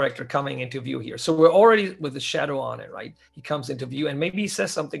other character coming into view here. So we're already with the shadow on it, right? He comes into view and maybe he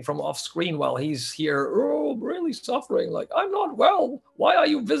says something from off screen while he's here. Oh, really suffering. Like, I'm not well. Why are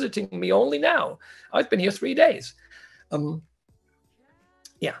you visiting me only now? I've been here 3 days.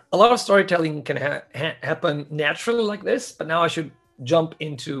 Yeah, a lot of storytelling can happen naturally like this, but now I should jump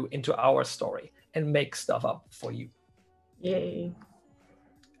into our story and make stuff up for you. Yay.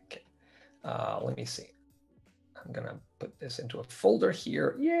 Okay, let me see. I'm gonna put this into a folder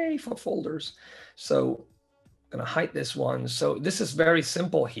here. Yay for folders. So I'm gonna hide this one. So this is very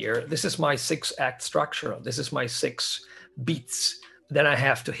simple here. This is my 6-act structure. This is my 6 beats that I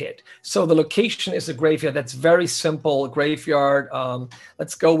have to hit. So the location is a graveyard. That's very simple graveyard.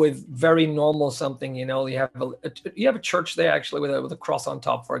 Let's go with very normal something. You know, you have a church there actually with a cross on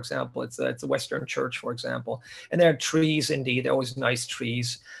top, for example. It's a Western church, for example. And there are trees, indeed. They're always nice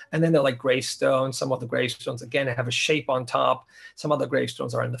trees. And then they're like gravestones. Some of the gravestones again have a shape on top. Some other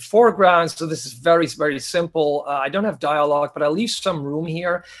gravestones are in the foreground. So this is very, very simple. I don't have dialogue, but I leave some room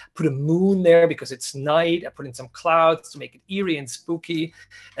here. Put a moon there because it's night. I put in some clouds to make it eerie and spooky.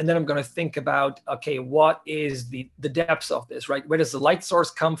 And then I'm going to think about, okay, what is the depths of this, right? Where does the light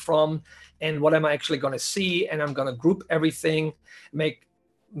source come from? And what am I actually going to see? And I'm going to group everything, make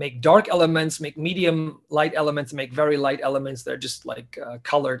dark elements, make medium light elements, make very light elements. They're just like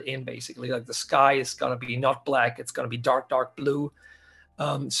colored in, basically. Like the sky is going to be not black. It's going to be dark, dark blue.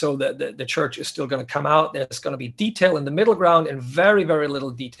 So the church is still going to come out. There's going to be detail in the middle ground and very, very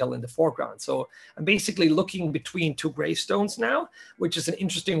little detail in the foreground. So I'm basically looking between 2 gravestones now, which is an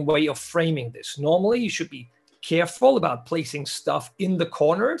interesting way of framing this. Normally, you should be careful about placing stuff in the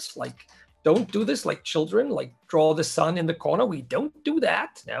corners. Like, don't do this like children, like draw the sun in the corner. We don't do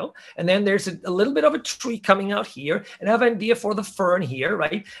that, no. And then there's a little bit of a tree coming out here, and I have an idea for the fern here,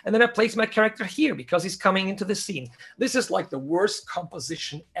 right? And then I place my character here because he's coming into the scene. This is like the worst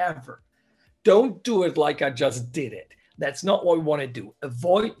composition ever. Don't do it like I just did it. That's not what we want to do.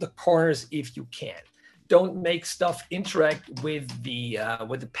 Avoid the corners if you can. Don't make stuff interact with the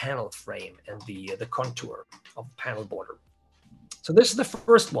panel frame and the contour of the panel border. So this is the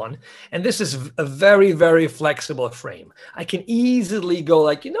first one, and this is a very, very flexible frame. I can easily go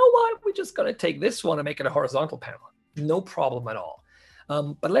like, you know what, we're just gonna take this one and make it a horizontal panel. No problem at all.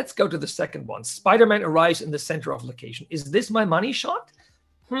 But let's go to the second one. Spider-Man arrives in the center of location. Is this my money shot?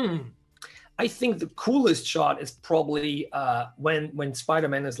 I think the coolest shot is probably when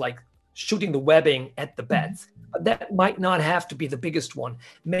Spider-Man is like shooting the webbing at the beds. But that might not have to be the biggest one.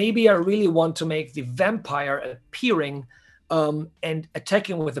 Maybe I really want to make the vampire appearing and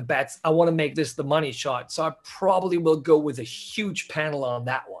attacking with the bats. I want to make this the money shot. So I probably will go with a huge panel on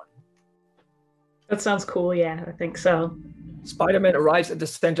that one. That sounds cool. Yeah, I think so. Spider-Man arrives at the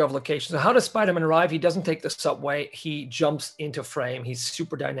center of location. So how does Spider-Man arrive? He doesn't take the subway. He jumps into frame. He's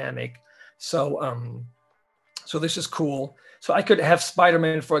super dynamic. So so this is cool. So I could have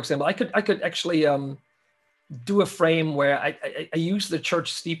Spider-Man, for example. I could actually do a frame where I use the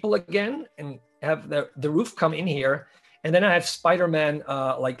church steeple again and have the roof come in here. And then I have Spider-Man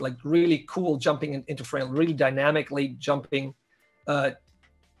like really cool jumping into frame, really dynamically jumping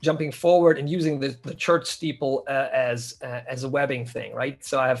forward and using the church steeple as a webbing thing, right?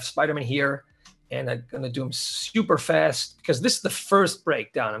 So I have Spider-Man here, and I'm going to do him super fast because this is the first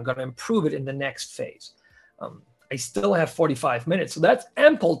breakdown. I'm going to improve it in the next phase. I still have 45 minutes. So that's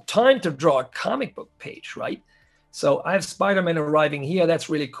ample time to draw a comic book page, right? So I have Spider-Man arriving here. That's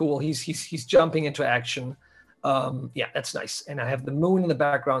really cool. He's jumping into action. Yeah, that's nice. And I have the moon in the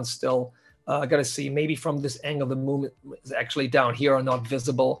background still. I got to see maybe from this angle, the moon is actually down here or not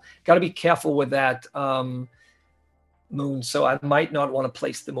visible. Got to be careful with that moon. So I might not want to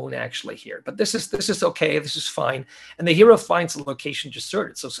place the moon actually here, but this is okay. This is fine. And the hero finds the location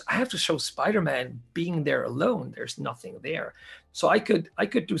deserted. So I have to show Spider-Man being there alone. There's nothing there. So I could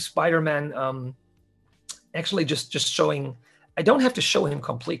do Spider-Man actually just showing. I don't have to show him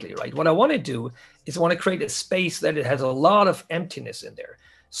completely, right? What I want to do is I want to create a space that it has a lot of emptiness in there.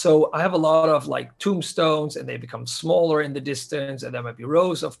 So I have a lot of like tombstones, and they become smaller in the distance, and there might be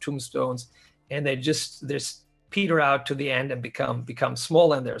rows of tombstones, and there's peter out to the end and become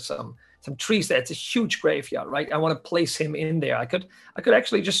small, and there's some trees. That's a huge graveyard, right? I want to place him in there. I could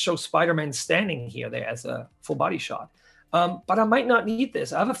actually just show Spider-Man standing here there as a full body shot. But I might not need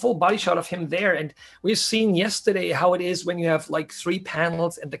this. I have a full body shot of him there. And we've seen yesterday how it is when you have like 3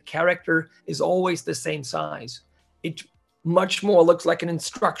 panels and the character is always the same size. It much more looks like an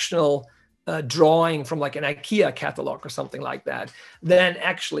instructional drawing from like an IKEA catalog or something like that than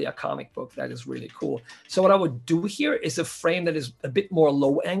actually a comic book. That is really cool. So what I would do here is a frame that is a bit more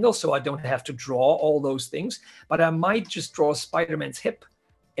low angle, so I don't have to draw all those things. But I might just draw Spider-Man's hip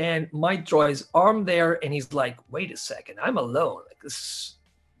and might draw his arm there, and he's like, wait a second, I'm alone. Like this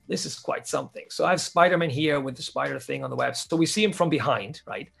is quite something. So I have Spider-Man here with the spider thing on the web. So we see him from behind,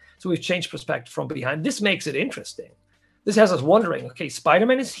 right? So we've changed perspective from behind. This makes it interesting. This has us wondering, okay,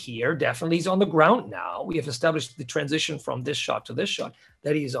 Spider-Man is here. Definitely he's on the ground now. We have established the transition from this shot to this shot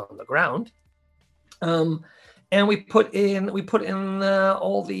that he's on the ground. And we put in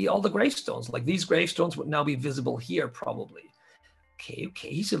all the gravestones. Like these gravestones would now be visible here probably. Okay,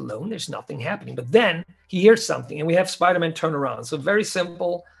 he's alone. There's nothing happening. But then he hears something, and we have Spider-Man turn around. So very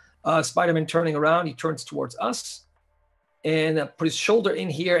simple. Spider-Man turning around. He turns towards us and put his shoulder in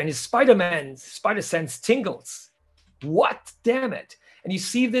here, and his spider sense tingles. What? Damn it. And you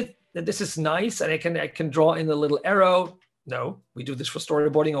see that this is nice, and I can draw in a little arrow. No, we do this for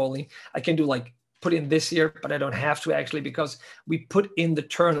storyboarding only. I can do like put in this here, but I don't have to actually because we put in the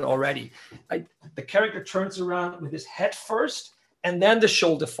turn already. The character turns around with his head first, and then the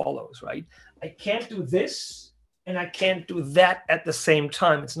shoulder follows, right? I can't do this, and I can't do that at the same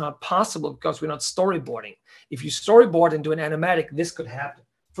time. It's not possible because we're not storyboarding. If you storyboard and do an animatic, this could happen.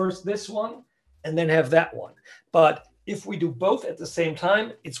 First this one, and then have that one. But if we do both at the same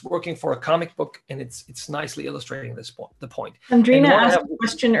time, it's working for a comic book, and it's nicely illustrating the point. Andrina asked a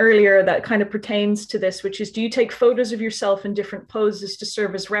question earlier that kind of pertains to this, which is, do you take photos of yourself in different poses to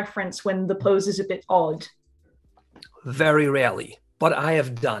serve as reference when the pose is a bit odd? Very rarely, but I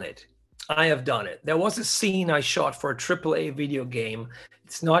have done it. There was a scene I shot for a AAA video game.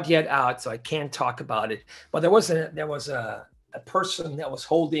 It's not yet out, so I can't talk about it. But there was a person that was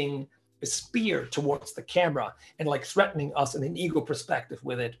holding a spear towards the camera and like threatening us in an ego perspective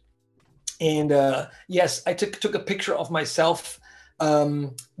with it. And yes, I took a picture of myself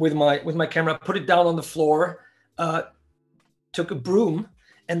with my camera, put it down on the floor, took a broom,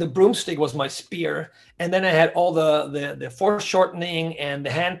 and the broomstick was my spear. And then I had all the foreshortening and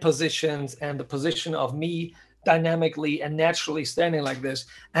the hand positions and the position of me dynamically and naturally standing like this.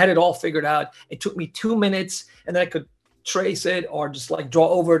 I had it all figured out. It took me 2 minutes, and then I could trace it or just like draw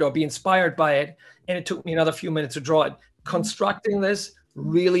over it or be inspired by it. And it took me another few minutes to draw it. Constructing this,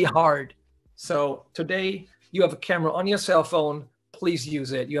 really hard. So today you have a camera on your cell phone, please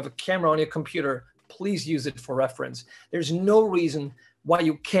use it. You have a camera on your computer, please use it for reference. There's no reason why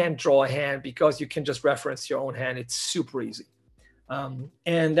you can't draw a hand because you can just reference your own hand. It's super easy.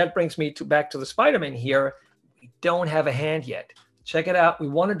 And that brings me back to the Spider-Man here. We don't have a hand yet. Check it out. We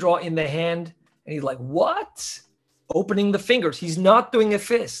want to draw in the hand. And he's like, what? Opening the fingers. He's not doing a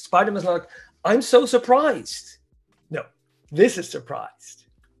fist. Spider-Man's like, I'm so surprised. No, this is surprised.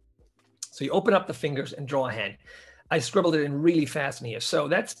 So you open up the fingers and draw a hand. I scribbled it in really fast in here. So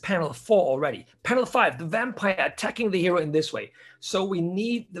that's panel 4 already. Panel 5, the vampire attacking the hero in this way. So we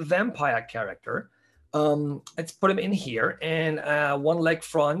need the vampire character. Let's put him in here, and one leg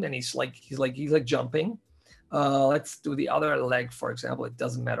front, and he's like jumping. Let's do the other leg, for example. It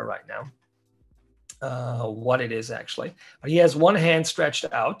doesn't matter right now what it is actually, but he has one hand stretched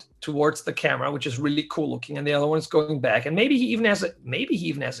out towards the camera, which is really cool looking, and the other one's going back. And maybe he even has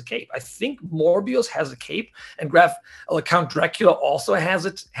a cape. I think Morbius has a cape, and Count Dracula also has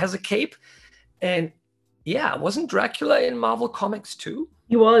a cape. And yeah, wasn't Dracula in Marvel Comics too?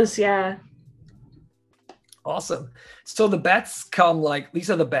 He was, yeah. Awesome. So the bats come like, these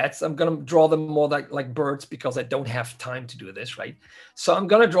are the bats. I'm going to draw them more like birds because I don't have time to do this, right? So I'm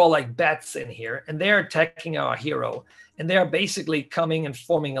going to draw like bats in here, and they're attacking our hero. And they are basically coming and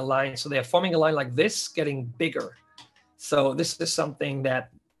forming a line. So they're forming a line like this, getting bigger. So this is something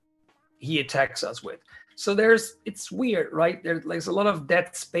that he attacks us with. So it's weird, right? There's a lot of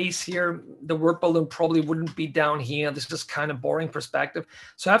dead space here. The word balloon probably wouldn't be down here. This is kind of boring perspective.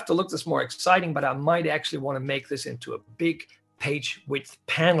 So I have to look this more exciting, but I might actually want to make this into a big page width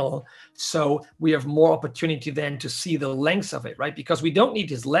panel. So we have more opportunity then to see the length of it, right? Because we don't need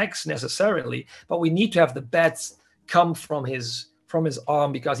his legs necessarily, but we need to have the bats come from his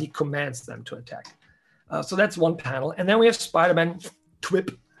arm because he commands them to attack. So that's one panel. And then we have Spider-Man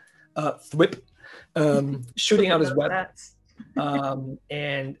thwip, shooting out his web.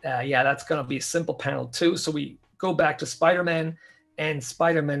 Yeah, that's going to be a simple panel too. So we go back to Spider-Man, and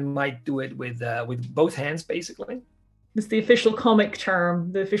Spider-Man might do it with both hands, basically. It's the official comic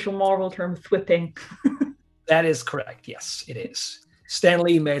term, the official Marvel term, thwipping. That is correct. Yes, it is. Stan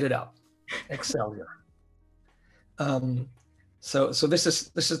Lee made it up. Excelsior. So this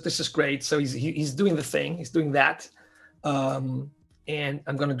is great. So he's doing the thing. He's doing that. And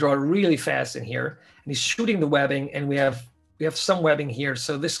I'm going to draw really fast in here. And he's shooting the webbing, and we have some webbing here.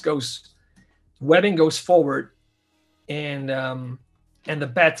 So webbing goes forward, and the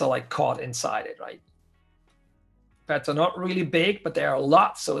bats are like caught inside it, right? Bats are not really big, but there are a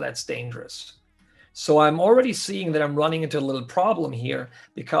lot, so that's dangerous. So I'm already seeing that I'm running into a little problem here,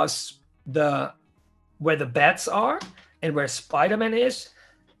 because where the bats are and where Spider-Man is,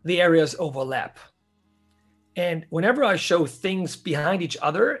 the areas overlap. And whenever I show things behind each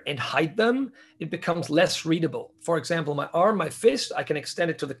other and hide them, it becomes less readable. For example, my arm, my fist, I can extend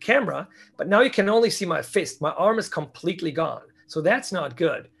it to the camera, but now you can only see my fist. My arm is completely gone. So that's not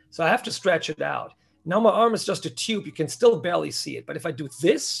good. So I have to stretch it out. Now my arm is just a tube. You can still barely see it. But if I do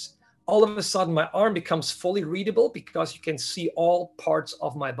this, all of a sudden my arm becomes fully readable because you can see all parts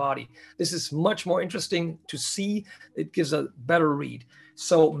of my body. This is much more interesting to see. It gives a better read.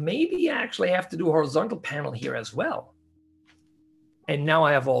 So maybe I actually have to do a horizontal panel here as well. And now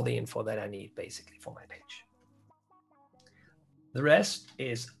I have all the info that I need basically for my page. The rest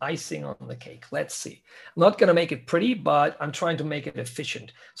is icing on the cake. Let's see. I'm not going to make it pretty, but I'm trying to make it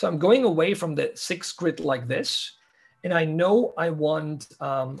efficient. So I'm going away from the 6 grid like this. And I know I want,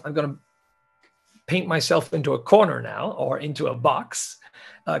 I'm going to paint myself into a corner now, or into a box,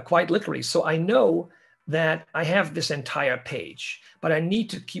 quite literally. So I know that I have this entire page, but I need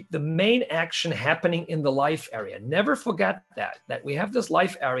to keep the main action happening in the life area. Never forget that we have this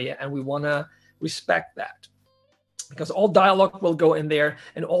life area, and we want to respect that, because all dialogue will go in there,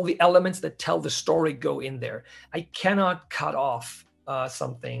 and all the elements that tell the story go in there. I cannot cut off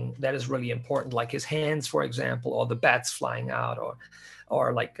something that is really important, like his hands, for example, or the bats flying out,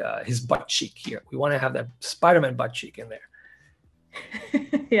 or like his butt cheek here. We want to have that Spider-Man butt cheek in there.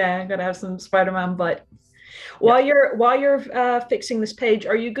 Yeah, I'm gonna have some Spider-Man butt. While you're fixing this page,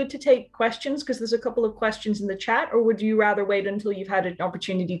 are you good to take questions? Because there's a couple of questions in the chat, or would you rather wait until you've had an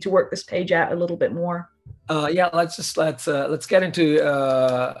opportunity to work this page out a little bit more? Yeah, let's get into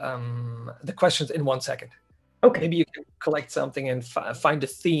the questions in 1 second. Okay. Maybe you can collect something and find a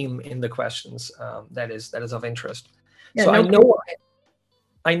theme in the questions that is of interest. Yeah, so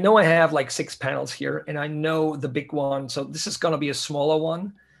I know I have like 6 panels here, and I know the big one. So this is going to be a smaller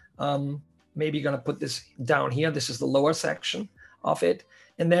one. Maybe going to put this down here. This is the lower section of it.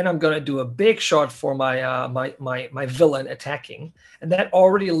 And then I'm going to do a big shot for my my villain attacking. And that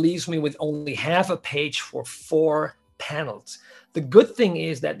already leaves me with only half a page for 4 panels. The good thing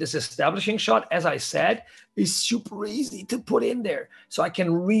is that this establishing shot, as I said, is super easy to put in there. So I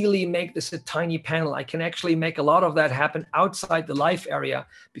can really make this a tiny panel. I can actually make a lot of that happen outside the life area,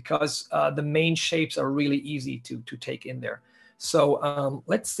 because the main shapes are really easy to take in there. So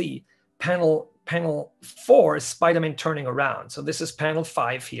let's see. Panel 4 is Spider-Man turning around. So this is panel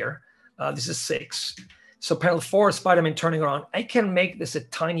 5 here. This is 6. So panel 4 is Spider-Man turning around. I can make this a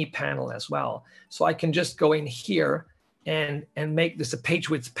tiny panel as well. So I can just go in here and make this a page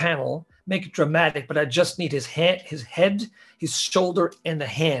width panel, make it dramatic, but I just need his head, his shoulder, and the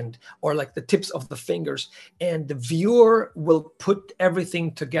hand, or like the tips of the fingers. And the viewer will put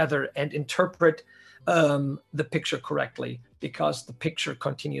everything together and interpret the picture correctly, because the picture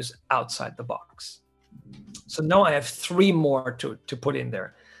continues outside the box. So now I have 3 more to put in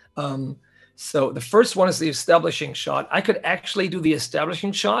there. So the first one is the establishing shot. I could actually do the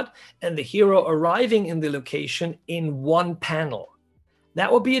establishing shot and the hero arriving in the location in 1 panel.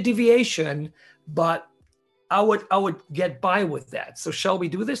 That would be a deviation, but I would get by with that. So shall we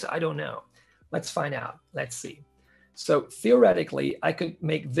do this? I don't know. Let's find out. Let's see. So theoretically, I could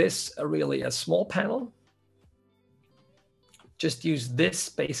make this really a small panel. Just use this,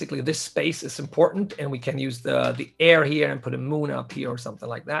 basically this space is important, and we can use the air here and put a moon up here or something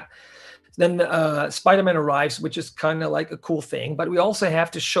like that. Then Spider-Man arrives, which is kind of like a cool thing, but we also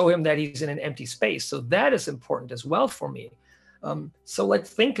have to show him that he's in an empty space. So that is important as well for me. So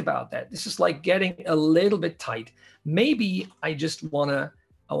let's think about that. This is like getting a little bit tight. Maybe I just want to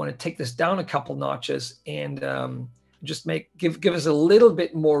take this down a couple notches and just give us a little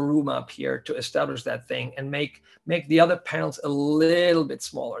bit more room up here to establish that thing, and make the other panels a little bit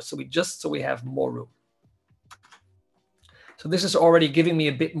smaller. So we have more room. So this is already giving me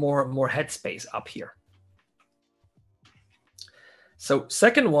a bit more headspace up here. So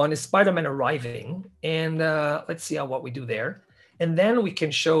second one is Spider-Man arriving, and let's see what we do there. And then we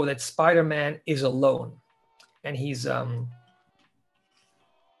can show that Spider-Man is alone, and he's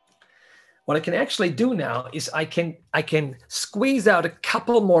what I can actually do now is I can squeeze out a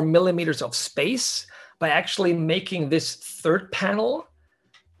couple more millimeters of space by actually making this third panel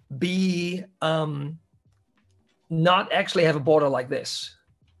be not actually have a border like this.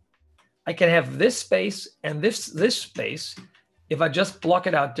 I can have this space and this space if I just block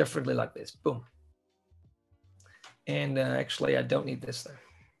it out differently like this. Boom. And actually, I don't need this there.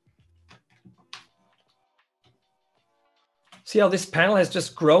 See how this panel has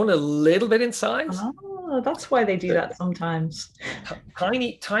just grown a little bit in size? Oh, that's why they do that sometimes.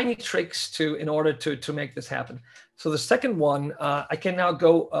 Tiny tricks in order to make this happen. So the second one, I can now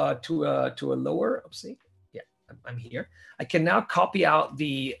go to a lower. Oopsie. Yeah, I'm here. I can now copy out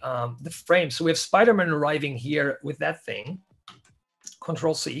the frame. So we have Spider-Man arriving here with that thing.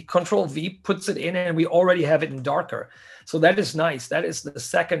 Control C, Control V puts it in, and we already have it in darker. So that is nice. That is the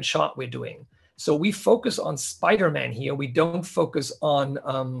second shot we're doing. So we focus on Spider-Man here. We don't focus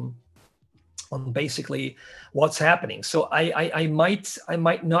on basically what's happening. So I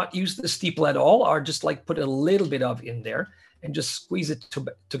might not use the steeple at all, or just like put a little bit of in there and just squeeze it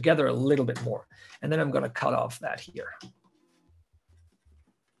together a little bit more. And then I'm going to cut off that here.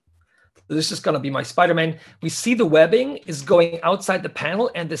 This is going to be my Spider-Man. We see the webbing is going outside the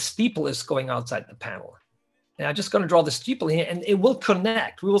panel, and the steeple is going outside the panel. And I'm just going to draw the steeple here, and it will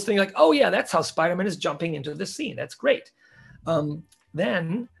connect. We will think like, oh yeah, that's how Spider-Man is jumping into the scene. That's great.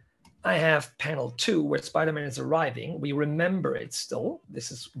 Then I have panel 2 where Spider-Man is arriving. We remember it still.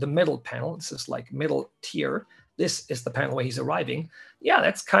 This is the middle panel. This is like middle tier. This is the panel where he's arriving. Yeah,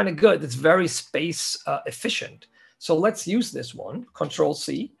 that's kind of good. It's very space efficient. So let's use this one. Control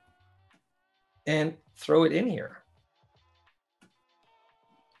C and throw it in here.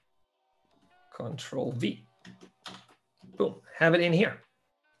 Control V. Boom, have it in here.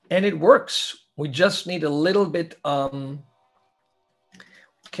 And it works. We just need a little bit, can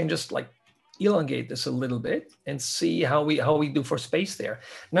just like elongate this a little bit and see how we do for space there.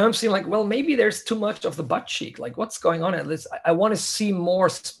 Now I'm seeing like, well, maybe there's too much of the butt cheek. Like what's going on at this? I want to see more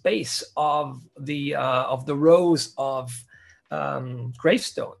space of the rows of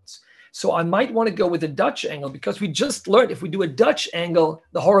gravestones. So I might want to go with a Dutch angle, because we just learned if we do a Dutch angle,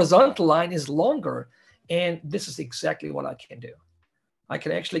 the horizontal line is longer. And this is exactly what I can do. I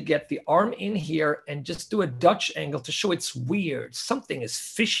can actually get the arm in here and just do a Dutch angle to show it's weird. Something is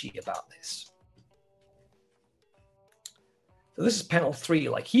fishy about this. So this is panel 3.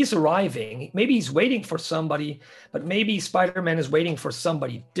 Like he's arriving. Maybe he's waiting for somebody, but maybe Spider-Man is waiting for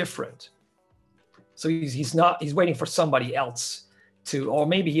somebody different. So he's waiting for somebody else. Or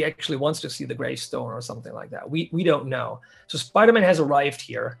maybe he actually wants to see the gravestone or something like that. We don't know. So Spider-Man has arrived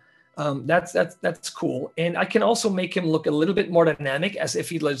here. That's cool. And I can also make him look a little bit more dynamic, as if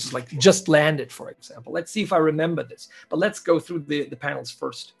he just landed, for example. Let's see if I remember this. But let's go through the panels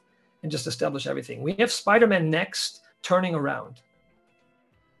first and just establish everything. We have Spider-Man next, turning around.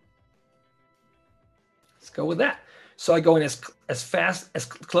 Let's go with that. So I go in as fast, as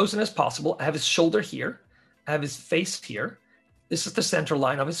close in as possible. I have his shoulder here. I have his face here. This is the center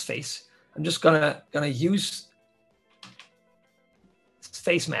line of his face. I'm just gonna use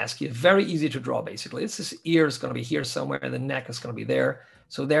face mask here. Very easy to draw, basically. His ear is gonna be here somewhere, and the neck is gonna be there.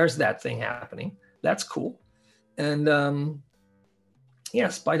 So there's that thing happening. That's cool. And yeah,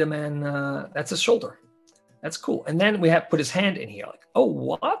 Spider-Man, that's his shoulder. That's cool. And then we have put his hand in here. Like, oh,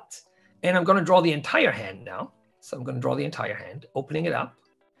 what? And I'm gonna draw the entire hand now. So I'm gonna draw the entire hand, opening it up.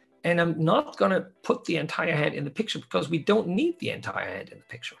 And I'm not going to put the entire hand in the picture, because we don't need the entire hand in the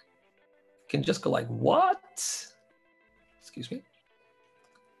picture. You can just go like, what? Excuse me.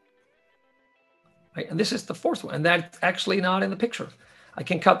 Right, and this is the fourth one. And that's actually not in the picture. I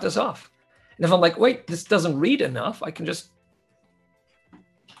can cut this off. And if I'm like, wait, this doesn't read enough, I can just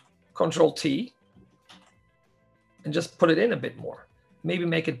Control T, and just put it in a bit more. Maybe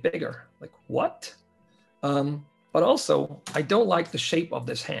make it bigger. Like, what? But also, I don't like the shape of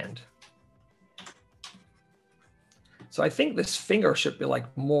this hand. So I think this finger should be like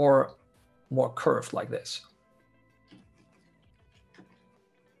more curved like this.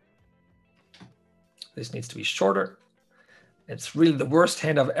 This needs to be shorter. It's really the worst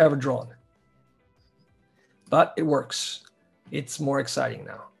hand I've ever drawn. But it works. It's more exciting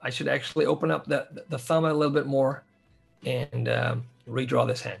now. I should actually open up the thumb a little bit more and redraw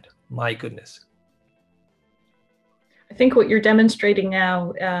this hand. My goodness. I think what you're demonstrating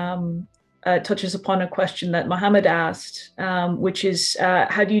now touches upon a question that Mohammed asked, which is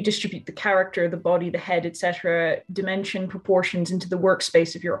how do you distribute the character, the body, the head, etc., dimension, proportions into the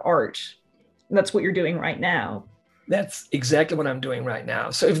workspace of your art? And that's what you're doing right now. That's exactly what I'm doing right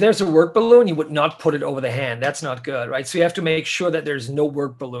now. So if there's a work balloon, you would not put it over the hand. That's not good, right? So you have to make sure that there's no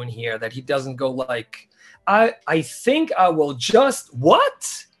work balloon here, that he doesn't go like, I think I will just,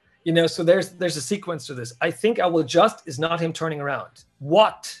 what? You know, so there's a sequence to this. I think I will just is not him turning around.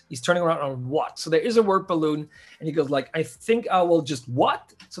 What? He's turning around on what? So there is a work balloon and he goes like, I think I will just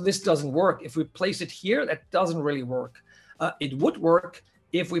what? So this doesn't work. If we place it here, that doesn't really work. It would work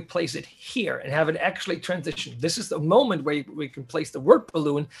if we place it here and have it actually transition. This is the moment where we can place the work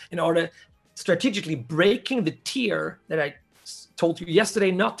balloon in order strategically breaking the tier that I told you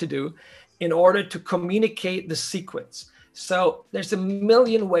yesterday not to do in order to communicate the sequence. So there's a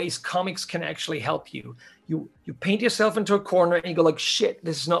million ways comics can actually help you. You paint yourself into a corner and you go like, shit,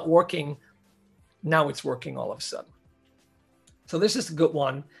 this is not working. Now it's working all of a sudden. So this is a good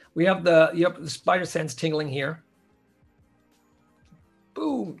one. We have the spider sense tingling here.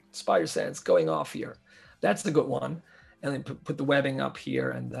 Boom, spider sense going off here. That's the good one. And then put the webbing up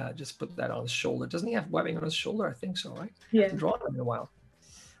here and just put that on his shoulder. Doesn't he have webbing on his shoulder? I think so, right? Yeah. I haven't drawn it in a while.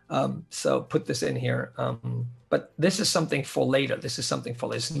 So put this in here. But this is something for later. This is something for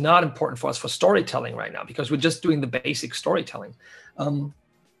later. It's not important for us for storytelling right now because we're just doing the basic storytelling.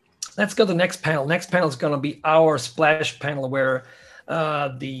 Let's go to the next panel. Next panel is going to be our splash panel where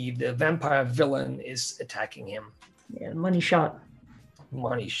the vampire villain is attacking him. Yeah, money shot.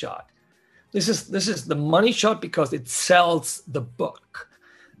 Money shot. This is the money shot because it sells the book.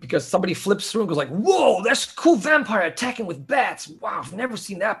 Because somebody flips through and goes like, whoa, that's a cool vampire attacking with bats. Wow, I've never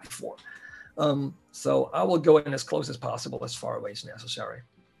seen that before. So I will go in as close as possible, as far away as necessary.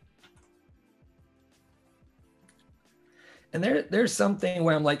 And there's something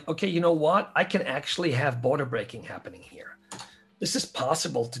where I'm like, okay, you know what? I can actually have border breaking happening here. This is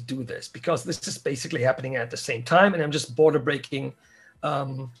possible to do this because this is basically happening at the same time. And I'm just border breaking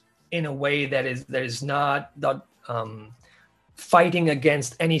in a way that is not fighting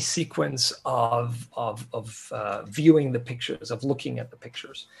against any sequence of viewing the pictures, of looking at the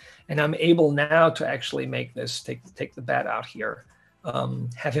pictures. And I'm able now to actually make this, take the bat out here,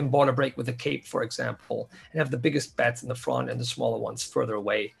 have him border break with a cape, for example, and have the biggest bats in the front and the smaller ones further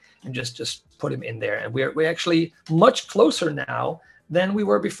away, and just put him in there. And we're actually much closer now than we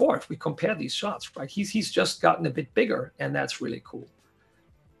were before if we compare these shots, right? He's just gotten a bit bigger, and that's really cool.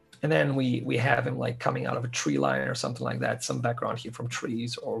 And then we have him like coming out of a tree line or something like that, some background here from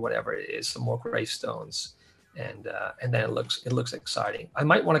trees or whatever it is, some more gravestones, and then it looks exciting. I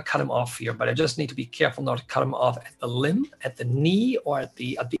might want to cut him off here, but I just need to be careful not to cut him off at the limb, at the knee, or at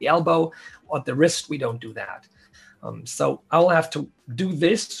the elbow, or at the wrist. We don't do that. So I'll have to do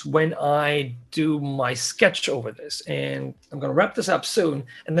this when I do my sketch over this. And I'm going to wrap this up soon.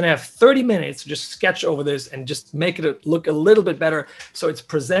 And then I have 30 minutes to just sketch over this and just make it look a little bit better so it's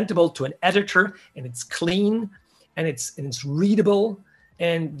presentable to an editor and it's clean and it's readable.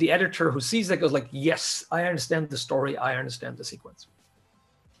 And the editor who sees that goes like, yes, I understand the story. I understand the sequence.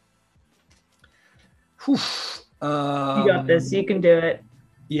 Whew. You got this. You can do it.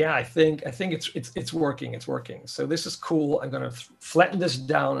 Yeah, I think it's working. It's working. So this is cool. I'm going to flatten this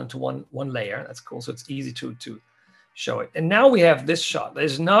down into one layer. That's cool. So it's easy to show it. And now we have this shot.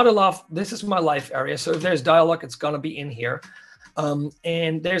 There's not a lot. This is my life area. So if there's dialogue, it's going to be in here.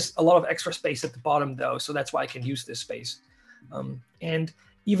 And there's a lot of extra space at the bottom though. So that's why I can use this space. And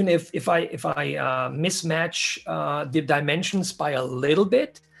even if I mismatch the dimensions by a little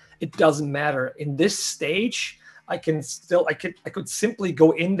bit, it doesn't matter. In this stage, I could simply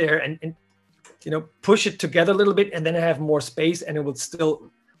go in there and push it together a little bit, and then I have more space, and it will still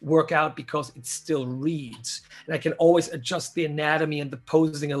work out because it still reads. And I can always adjust the anatomy and the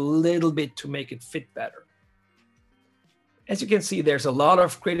posing a little bit to make it fit better. As you can see, there's a lot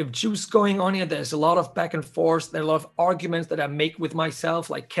of creative juice going on here. There's a lot of back and forth. There are a lot of arguments that I make with myself,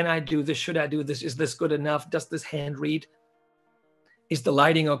 like, can I do this? Should I do this? Is this good enough? Does this hand read? Is the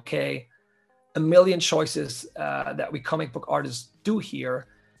lighting okay? A million choices that we comic book artists do here.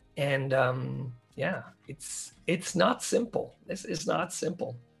 And yeah, it's not simple. This is not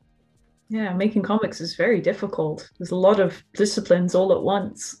simple. Yeah, making comics is very difficult. There's a lot of disciplines all at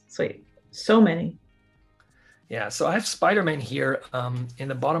once. So many. Yeah, so I have Spider-Man here in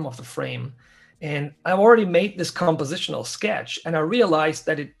the bottom of the frame, and I've already made this compositional sketch, and I realized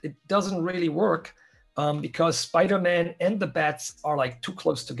that it doesn't really work because Spider-Man and the bats are like too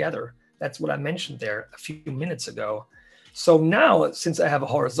close together. That's what I mentioned there a few minutes ago. So now, since I have a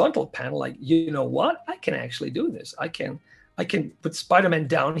horizontal panel, like, you know what? I can actually do this. I can put Spider-Man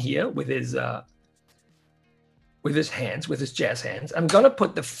down here with his hands, with his jazz hands. I'm gonna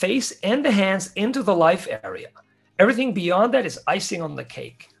put the face and the hands into the life area. Everything beyond that is icing on the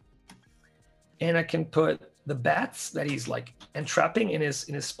cake. And I can put the bats that he's like entrapping in his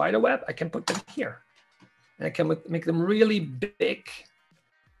spider web. I can put them here. And I can make them really big.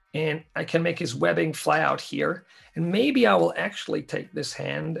 And I can make his webbing fly out here. And maybe I will actually take this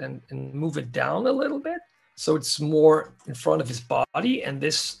hand and move it down a little bit, so it's more in front of his body. And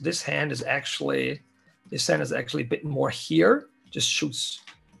this hand is actually a bit more here. Just shoots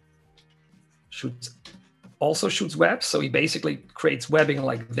webs. So he basically creates webbing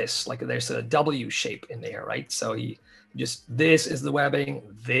like this, like there's a W shape in there, right? So this is the webbing,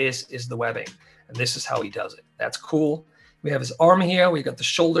 this is the webbing, and this is how he does it. That's cool. We have his arm here, we got the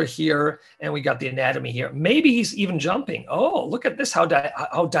shoulder here, and we got the anatomy here. Maybe he's even jumping. Oh, look at this, how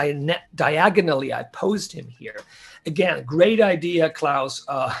diagonally I posed him here. Again, great idea, Klaus.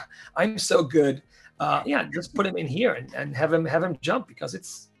 I'm so good. Yeah, just put him in here and have him jump, because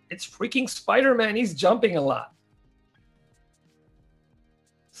it's freaking Spider-Man. He's jumping a lot.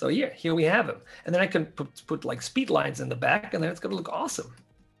 So here we have him. And then I can put like speed lines in the back, and then it's gonna look awesome.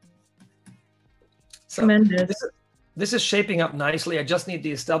 So tremendous. This is shaping up nicely. I just need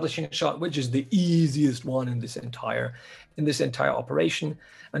the establishing shot, which is the easiest one in this entire operation.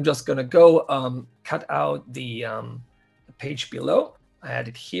 I'm just gonna go cut out the page below. I had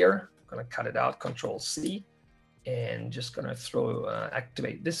it here. I'm gonna cut it out, Control C, and just gonna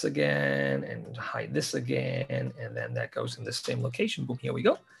activate this again and hide this again, and then that goes in the same location. Boom, here we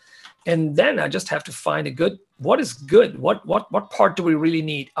go. And then I just have to find what is good? What part do we really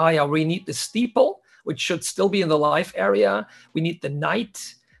need? Yeah, we need the steeple, which should still be in the life area. We need the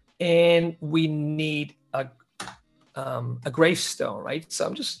knight, and we need a gravestone, right? So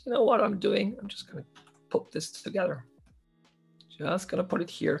I'm just, you know what I'm doing? I'm just gonna put this together. Just gonna put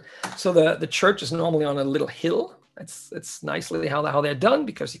it here. So the church is normally on a little hill. It's nicely how they're done,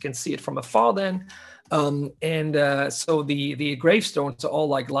 because you can see it from afar then. So the gravestones are all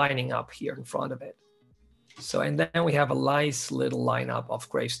like lining up here in front of it. So, and then we have a nice little lineup of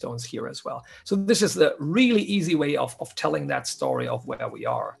gravestones here as well. So this is the really easy way of telling that story of where we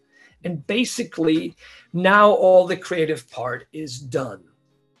are. And basically now all the creative part is done.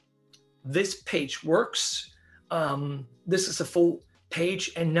 This page works. This is a full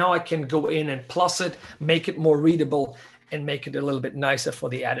page, and now I can go in and plus it, make it more readable, and make it a little bit nicer for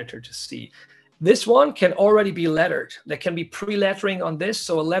the editor to see. This one can already be lettered. There can be pre-lettering on this,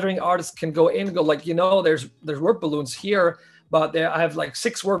 so a lettering artist can go in and go like, you know, there's work balloons here, but I have like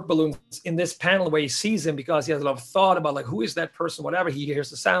 6 work balloons in this panel where he sees them, because he has a lot of thought about like, who is that person, whatever, he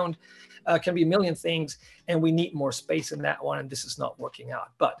hears the sound. Can be a million things, and we need more space in that one, and this is not working out.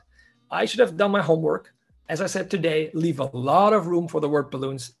 But I should have done my homework. As I said today, leave a lot of room for the work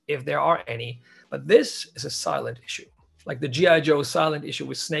balloons if there are any, but this is a silent issue. Like the G.I. Joe silent issue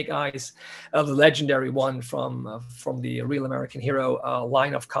with Snake Eyes, the legendary one from the Real American Hero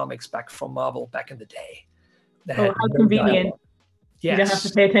line of comics back from Marvel back in the day. Oh, how convenient. Yes. You don't have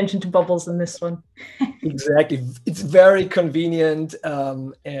to pay attention to bubbles in this one. Exactly. It's very convenient,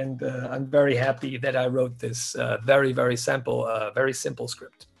 and I'm very happy that I wrote this very, very simple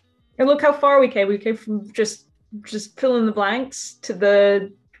script. And look how far we came. We came from just fill in the blanks to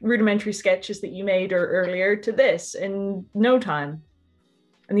the rudimentary sketches that you made earlier to this in no time.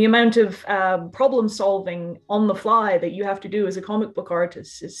 And the amount of problem solving on the fly that you have to do as a comic book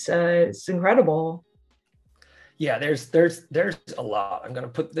artist is incredible. Yeah, there's a lot. I'm going to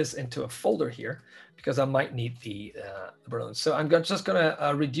put this into a folder here because I might need the balloons. So I'm just going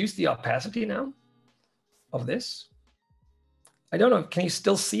to reduce the opacity now of this. I don't know. Can you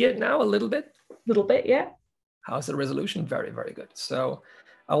still see it now a little bit? A little bit, yeah. How's the resolution? Very, very good. So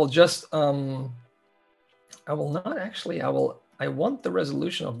I will just, I will not actually, I want the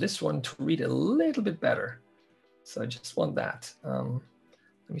resolution of this one to read a little bit better. So I just want that. Let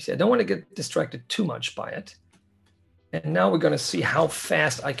me see. I don't want to get distracted too much by it. And now we're going to see how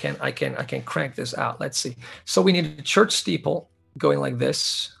fast I can crank this out. Let's see. So we need a church steeple. going like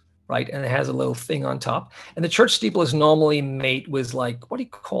this, right? And it has a little thing on top. And the church steeple is normally made with like, what do you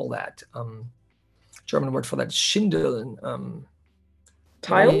call that? German word for that, Schindeln.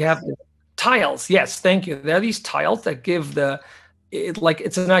 Tiles? You have the tiles. Yes, thank you. There are these tiles that give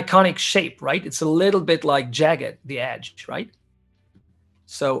it's an iconic shape, right? It's a little bit like jagged, the edge, right?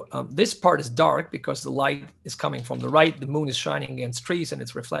 So this part is dark because the light is coming from the right. The moon is shining against trees and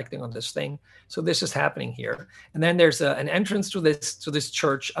it's reflecting on this thing. So this is happening here. And then there's an entrance to this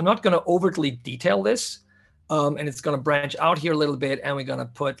church. I'm not going to overtly detail this. And it's going to branch out here a little bit. And we're going to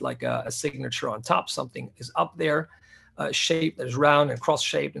put like a signature on top. Something is up there, shape that is round and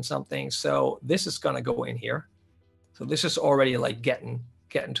cross-shaped and something. So this is going to go in here. So this is already like getting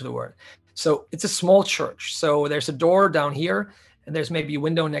to the word. So it's a small church. So there's a door down here. And there's maybe a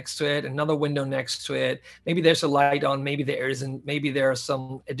window next to it, another window next to it. Maybe there's a light on, maybe there isn't. Maybe there are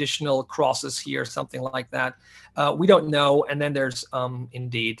some additional crosses here, something like that. We don't know. And then there's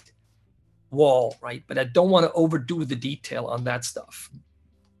indeed wall, right? But I don't want to overdo the detail on that stuff.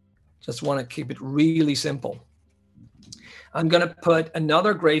 Just want to keep it really simple. I'm going to put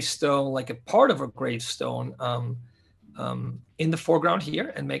another gravestone, like a part of a gravestone in the foreground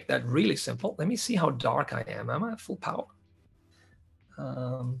here and make that really simple. Let me see how dark I am. Am I at full power?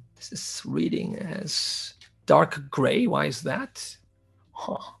 This is reading as dark gray. Why is that?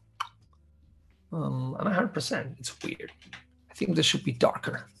 Huh. I'm 100%. It's weird. I think this should be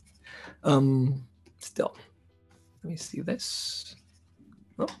darker. Still, let me see this.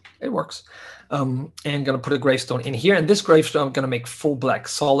 Oh, it works. And gonna put a gravestone in here. And this gravestone I'm gonna make full black,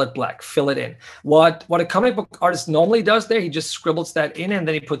 solid black, fill it in. What a comic book artist normally does there, he just scribbles that in and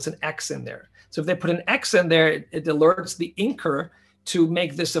then he puts an X in there. So if they put an X in there, it alerts the inker to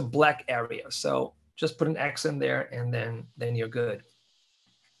make this a black area. So just put an X in there and then you're good.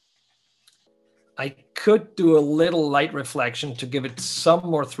 I could do a little light reflection to give it some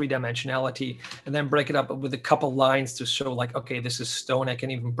more three-dimensionality and then break it up with a couple lines to show like, okay, this is stone. I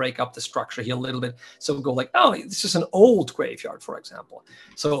can even break up the structure here a little bit. So we'll go like, oh, this is an old graveyard, for example.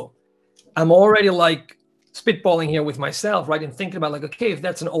 So I'm already like spitballing here with myself, right? And thinking about like, okay, if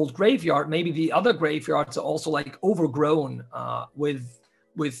that's an old graveyard, maybe the other graveyards are also like overgrown with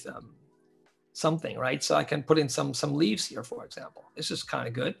something, right? So I can put in some leaves here, for example. This is kind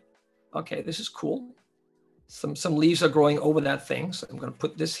of good. Okay, this is cool. Some leaves are growing over that thing. So I'm going to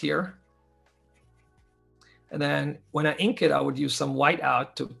put this here. And then when I ink it, I would use some white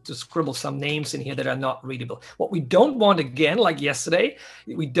out to scribble some names in here that are not readable. What we don't want, again, like yesterday,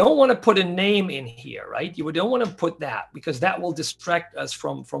 we don't want to put a name in here, right? You don't want to put that because that will distract us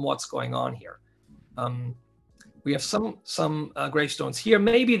from what's going on here. We have some gravestones here.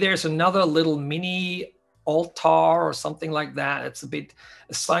 Maybe there's another little mini altar or something like that. It's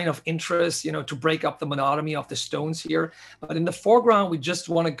a sign of interest, you know, to break up the monotony of the stones here. But in the foreground, we just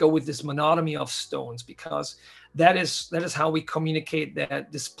want to go with this monotony of stones because that is how we communicate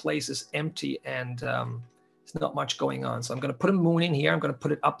that this place is empty and there's not much going on. So I'm going to put a moon in here. I'm going to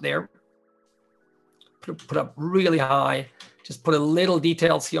put it up there. Put up really high. Just put a little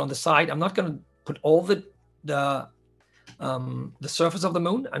details here on the side. I'm not going to put all the surface of the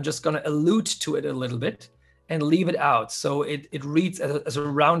moon. I'm just going to allude to it a little bit and leave it out. So it reads as a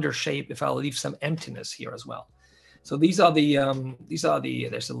rounder shape if I'll leave some emptiness here as well. So these are the,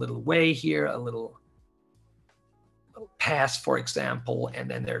 there's a little way here, a little pass, for example,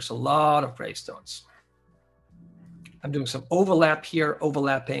 and then there's a lot of gravestones. I'm doing some overlap here,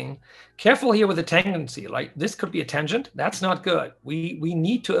 overlapping. Careful here with the tangency, right? This could be a tangent. That's not good. We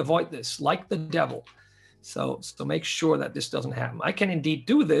need to avoid this like the devil. So make sure that this doesn't happen. I can indeed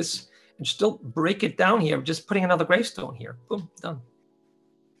do this and still break it down here, just putting another gravestone here. Boom, done.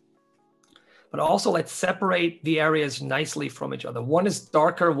 But also let's separate the areas nicely from each other. One is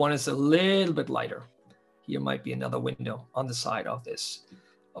darker, one is a little bit lighter. Here might be another window on the side of this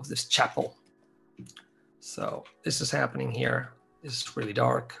chapel. So this is happening here. This is really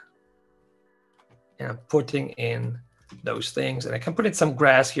dark. And I'm putting in those things. And I can put in some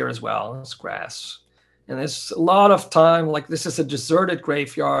grass here as well. It's grass. And there's a lot of time, like this is a deserted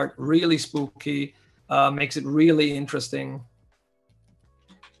graveyard, really spooky, makes it really interesting.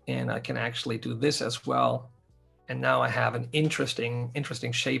 And I can actually do this as well. And now I have an interesting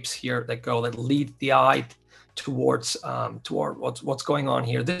shapes here that lead the eye towards toward what's going on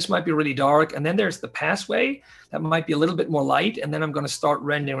here. This might be really dark. And then there's the passway that might be a little bit more light. And then I'm going to start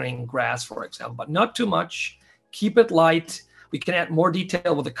rendering grass, for example, but not too much. Keep it light. We can add more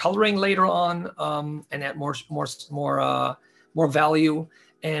detail with the coloring later on and add more value.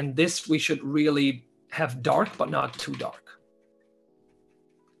 And this we should really have dark, but not too dark.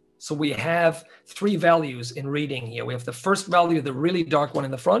 So we have three values in reading here. We have the first value, the really dark one in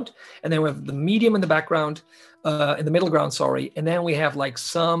the front, and then we have the medium in the background, in the middle ground, sorry. And then we have like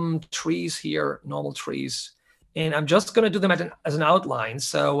some trees here, normal trees. And I'm just going to do them as an outline.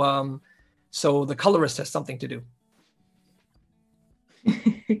 So, so the colorist has something to do.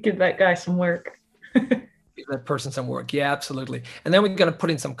 Give that guy some work. Give that person some work. Yeah, absolutely. And then we're going to put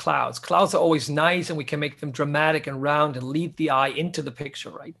in some clouds. Clouds are always nice, and we can make them dramatic and round and lead the eye into the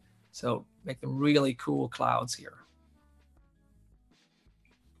picture, right? So make them really cool clouds here.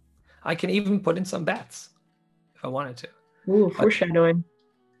 I can even put in some bats if I wanted to. Ooh, foreshadowing.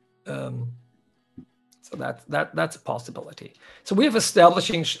 So that's a possibility. So we have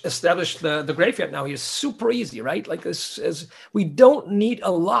established the graveyard now. Here is super easy, right? Like this is, we don't need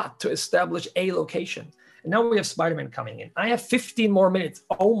a lot to establish a location. And now we have Spider-Man coming in. I have 15 more minutes.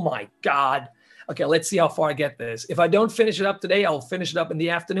 Oh my God. Okay, let's see how far I get this. If I don't finish it up today, I'll finish it up in the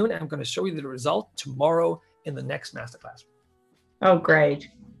afternoon. And I'm going to show you the result tomorrow in the next masterclass. Oh, great.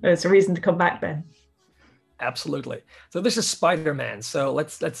 There's a reason to come back then. Absolutely. So this is Spider-Man. So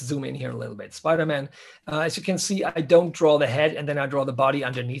let's zoom in here a little bit. Spider-Man, as you can see, I don't draw the head and then I draw the body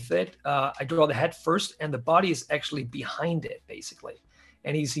underneath it. I draw the head first, and the body is actually behind it, basically.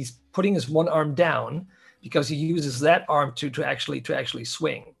 And he's putting his one arm down because he uses that arm to actually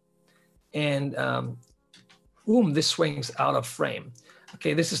swing. And boom, this swings out of frame.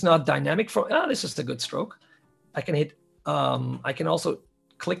 Okay, this is not dynamic. This is a good stroke. I can hit. I can also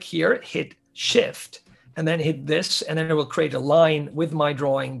click here, hit Shift, and then hit this, and then it will create a line with my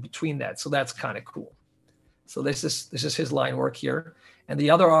drawing between that. So that's kind of cool. So this is his line work here. And the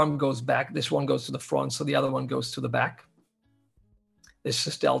other arm goes back. This one goes to the front, so the other one goes to the back. This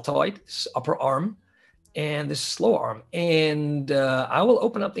is deltoid, this is upper arm, and this is lower arm. And I will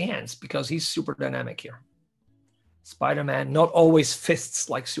open up the hands because he's super dynamic here. Spider-Man, not always fists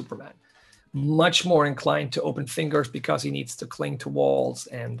like Superman. Much more inclined to open fingers because he needs to cling to walls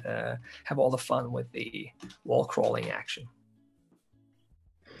and have all the fun with the wall crawling action.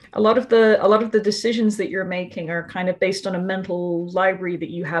 A lot of the decisions that you're making are kind of based on a mental library that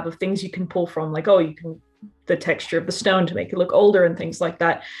you have of things you can pull from, like, oh, you can the texture of the stone to make it look older and things like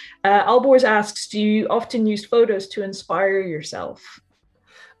that. Alborz asks, do you often use photos to inspire yourself?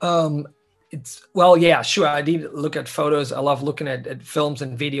 Well, yeah, sure. I did look at photos. I love looking at films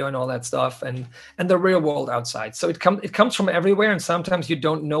and video and all that stuff, and the real world outside. So it comes from everywhere, and sometimes you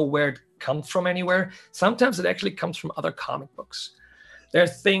don't know where it comes from anywhere. Sometimes it actually comes from other comic books. There are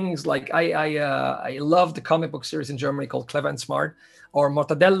things like I love the comic book series in Germany called Clever and Smart, or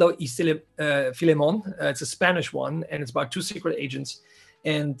Mortadelo y Filemón. It's a Spanish one, and it's about two secret agents.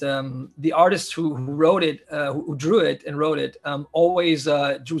 And the artist who wrote it, who drew it and wrote it, always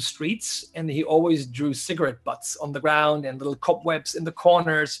drew streets, and he always drew cigarette butts on the ground and little cobwebs in the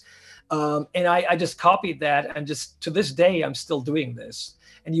corners. And I just copied that, and just to this day, I'm still doing this.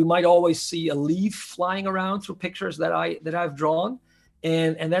 And you might always see a leaf flying around through pictures that I've drawn.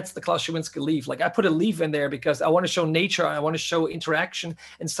 And that's the Klaus Scherwinski leaf. Like I put a leaf in there because I want to show nature. I want to show interaction.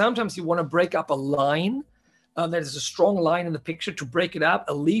 And sometimes you want to break up a line. There's a strong line in the picture to break it up,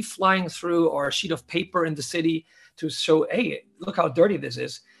 a leaf flying through or a sheet of paper in the city to show, hey, look how dirty this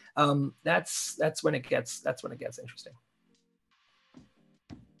is. That's when it gets interesting.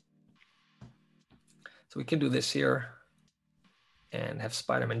 So we can do this here and have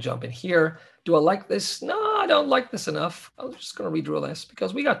Spider-Man jump in here. Do I like this? No, I don't like this enough. I'm just going to redraw this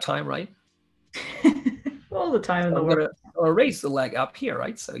because we got time, right? All the time in the world. Or raise the leg up here,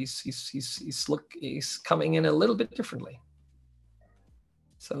 right? So he's coming in a little bit differently.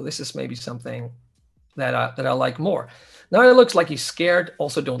 So this is maybe something that I like more. Now it looks like he's scared.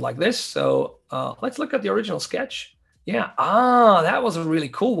 Also don't like this. So let's look at the original sketch. Yeah, that was a really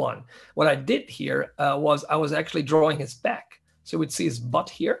cool one. What I did here was I was actually drawing his back. So we'd see his butt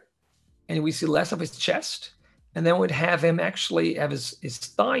here, and we see less of his chest, and then we'd have him actually have his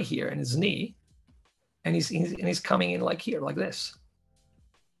thigh here and his knee. And he's coming in like here, like this.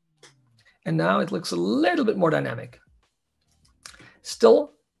 And now it looks a little bit more dynamic.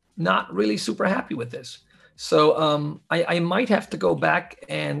 Still not really super happy with this. So I might have to go back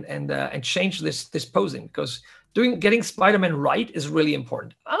and change this posing, because getting Spider-Man right is really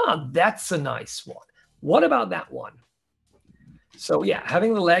important. That's a nice one. What about that one? So yeah,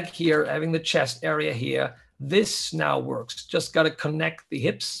 having the leg here, having the chest area here, this now works. Just got to connect the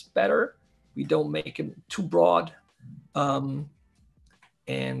hips better. We don't make him too broad, and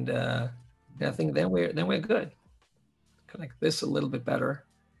I think then we're good. Connect this a little bit better,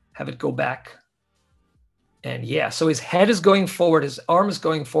 have it go back, and yeah. So his head is going forward, his arm is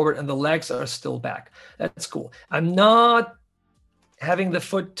going forward, and the legs are still back. That's cool. I'm not having the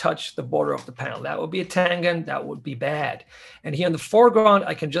foot touch the border of the panel. That would be a tangent, that would be bad. And here in the foreground,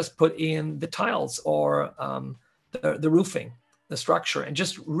 I can just put in the tiles or the roofing, the structure, and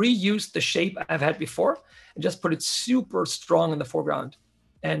just reuse the shape I've had before and just put it super strong in the foreground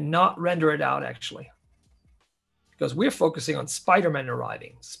and not render it out actually. Because we're focusing on Spider-Man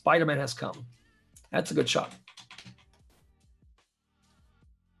arriving. Spider-Man has come. That's a good shot.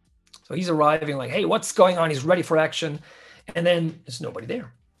 So he's arriving like, hey, what's going on? He's ready for action. And then there's nobody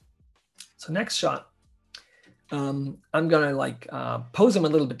there. So next shot, I'm gonna like pose him a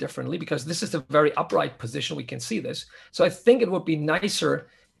little bit differently because this is a very upright position. We can see this. So I think it would be nicer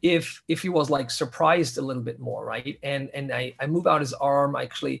if he was like surprised a little bit more, right? And I move out his arm. I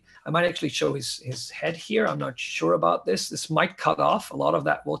might actually show his head here. I'm not sure about this. This might cut off. A lot of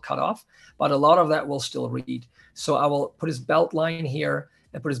that will cut off, but a lot of that will still read. So I will put his belt line here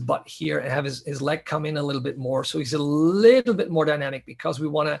and put his butt here and have his leg come in a little bit more. So he's a little bit more dynamic because we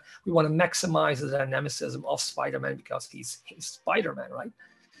want to maximize the dynamicism of Spider-Man because he's Spider-Man, right?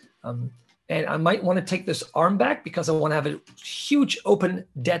 And I might want to take this arm back because I want to have a huge open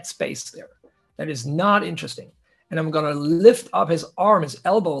dead space there. That is not interesting. And I'm going to lift up his arm, his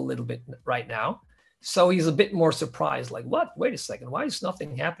elbow a little bit right now. So he's a bit more surprised, like, what? Wait a second, why is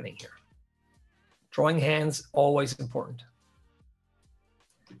nothing happening here? Drawing hands, always important.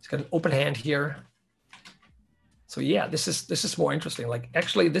 He's got an open hand here. So yeah, this is more interesting. Like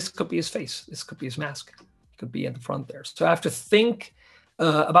actually, this could be his face. This could be his mask. It could be at the front there. So I have to think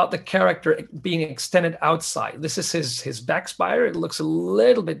about the character being extended outside. This is his back spider. It looks a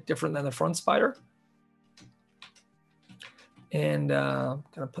little bit different than the front spider. And I'm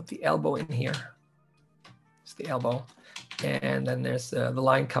gonna put the elbow in here. It's the elbow. And then there's the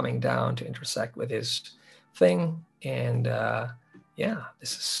line coming down to intersect with his thing. And yeah,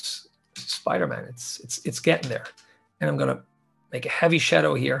 this is Spider-Man. It's getting there. And I'm gonna make a heavy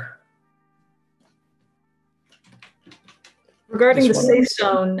shadow here. Regarding the safe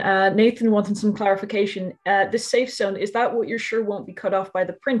zone, Nathan wanted some clarification. This safe zone, is that what you're sure won't be cut off by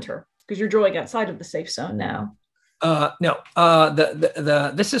the printer? Because you're drawing outside of the safe zone now. No,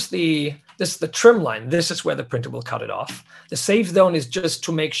 this is the trim line. This is where the printer will cut it off. The safe zone is just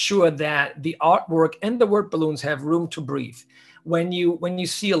to make sure that the artwork and the word balloons have room to breathe. When you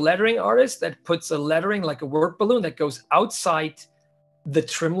see a lettering artist that puts a lettering like a word balloon that goes outside the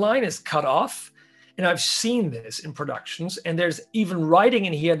trim line is cut off. And I've seen this in productions, and there's even writing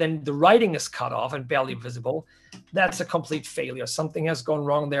in here, then the writing is cut off and barely visible. That's a complete failure. Something has gone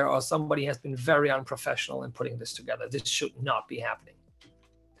wrong there, or somebody has been very unprofessional in putting this together. This should not be happening.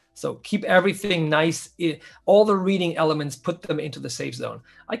 So keep everything nice. All the reading elements, put them into the safe zone.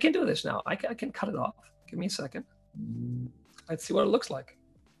 I can do this now. I can cut it off. Give me a second. Let's see what it looks like.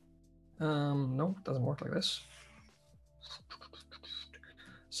 No, it doesn't work like this.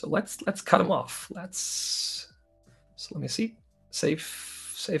 So let's cut them off. So let me see.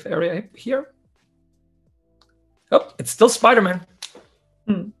 Safe area here. Oh, it's still Spider-Man.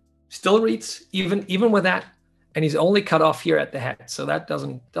 Still reads even with that, and he's only cut off here at the head. So that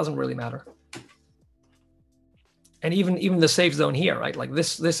doesn't really matter. And even the safe zone here, right? Like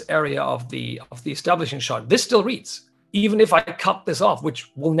this area of the establishing shot, this still reads. Even if I cut this off,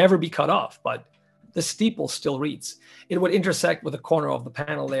 which will never be cut off, but the steeple still reads. It would intersect with the corner of the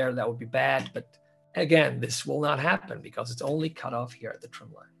panel there. That would be bad. But again, this will not happen because it's only cut off here at the trim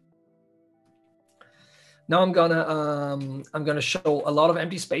line. Now I'm gonna show a lot of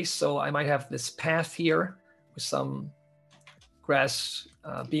empty space. So I might have this path here with some grass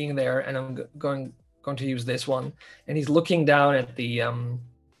being there, and I'm going to use this one. And he's looking down at the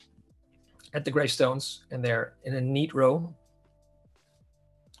gravestones, and they're in a neat row.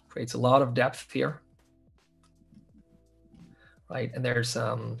 Creates a lot of depth here, right? And there's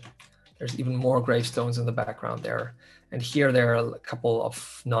even more gravestones in the background there. And here there are a couple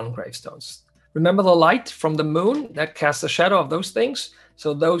of non-gravestones. Remember the light from the moon that casts a shadow of those things?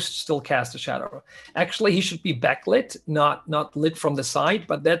 So those still cast a shadow. Actually, he should be backlit, not lit from the side,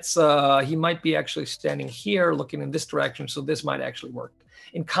 but that's he might be actually standing here looking in this direction. So this might actually work.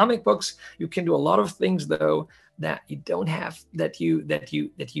 In comic books, you can do a lot of things though that you don't have, that you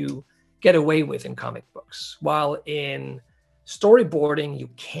get away with in comic books. While in storyboarding, you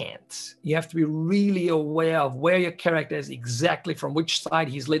can't. You have to be really aware of where your character is exactly, from which side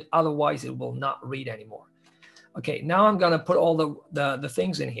he's lit. Otherwise, it will not read anymore. Okay, now I'm gonna put all the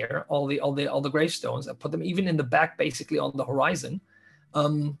things in here, all the gravestones. I put them even in the back, basically on the horizon.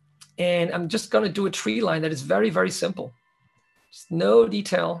 And I'm just gonna do a tree line that is very, very simple. Just no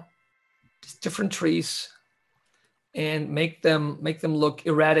detail, just different trees. And make them look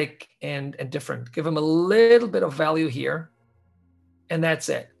erratic and different. Give them a little bit of value here. and that's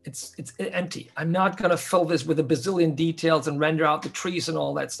it. It's empty. I'm not going to fill this with a bazillion details and render out the trees and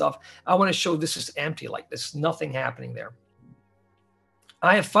all that stuff. I want to show this is empty, like there's nothing happening there.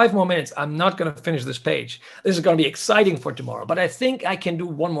 I have 5 more minutes. I'm not going to finish this page. This is going to be exciting for tomorrow, but I think I can do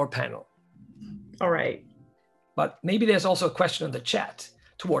one more panel. All right. But maybe there's also a question in the chat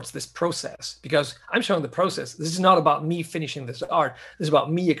towards this process, because I'm showing the process. This is not about me finishing this art. This is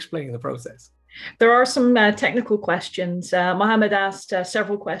about me explaining the process. There are some technical questions. Mohammed asked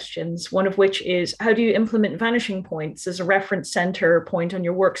several questions, one of which is, how do you implement vanishing points as a reference center point on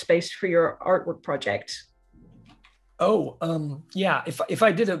your workspace for your artwork project? Oh, yeah. If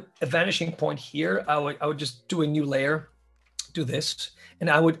I did a vanishing point here, I would just do a new layer, do this, and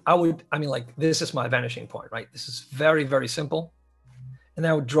I mean, like, this is my vanishing point, right? This is very, very simple. And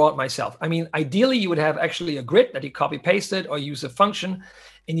I would draw it myself. I mean, ideally, you would have actually a grid that you copy pasted or use a function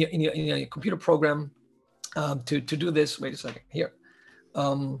in your computer program to do this. Wait a second here,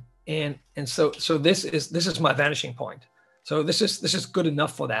 and so this is my vanishing point. So this is good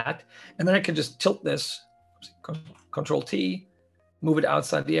enough for that. And then I can just tilt this, Control T, move it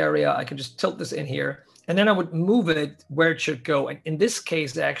outside the area. I can just tilt this in here. And then I would move it where it should go. And in this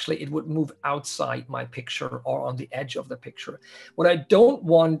case, actually, it would move outside my picture or on the edge of the picture. What I don't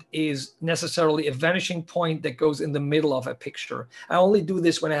want is necessarily a vanishing point that goes in the middle of a picture. I only do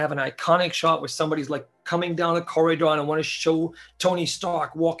this when I have an iconic shot where somebody's like coming down a corridor and I want to show Tony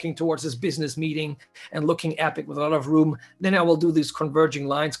Stark walking towards his business meeting and looking epic with a lot of room. Then I will do these converging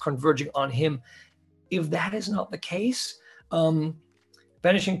lines converging on him. If that is not the case,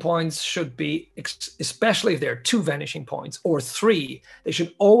 vanishing points should be, especially if there are 2 vanishing points or 3, they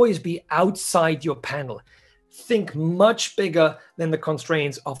should always be outside your panel. Think much bigger than the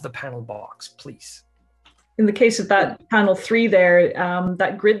constraints of the panel box, please. In the case of that panel 3 there,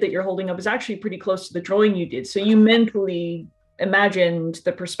 that grid that you're holding up is actually pretty close to the drawing you did. So you mentally imagined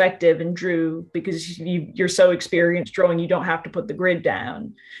the perspective and drew, because you're so experienced drawing, you don't have to put the grid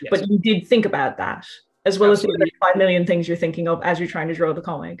down. Yes. But you did think about that, as well Absolutely. As the 5 million things you're thinking of as you're trying to draw the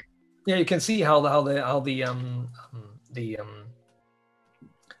comic. Yeah, you can see how the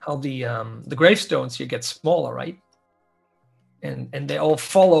gravestones here get smaller, right? And they all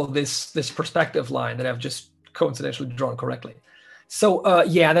follow this perspective line that I've just coincidentally drawn correctly. So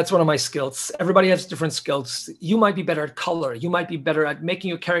yeah, that's one of my skills. Everybody has different skills. You might be better at color. You might be better at making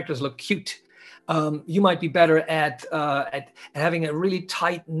your characters look cute. You might be better at having a really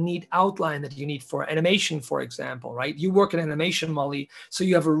tight, neat outline that you need for animation, for example, right? You work in animation, Molly, so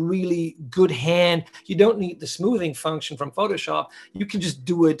you have a really good hand. You don't need the smoothing function from Photoshop. You can just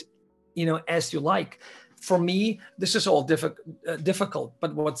do it, as you like. For me, this is all difficult,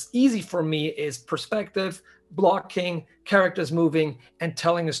 but what's easy for me is perspective, blocking, characters moving, and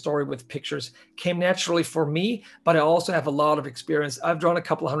telling a story with pictures came naturally for me, but I also have a lot of experience. I've drawn a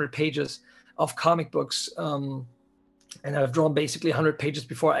couple 100 pages of comic books, and I've drawn basically 100 pages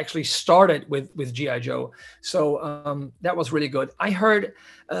before I actually started with G.I. Joe. So that was really good. I heard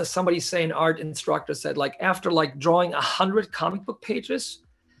somebody say, an art instructor said, like, after drawing 100 comic book pages,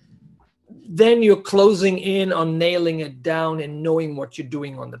 then you're closing in on nailing it down and knowing what you're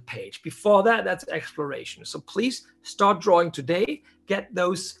doing on the page. Before that, that's exploration. So please start drawing today, get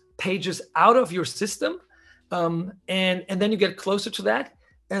those pages out of your system, and then you get closer to that.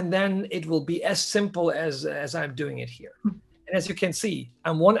 And then it will be as simple as I'm doing it here. And as you can see,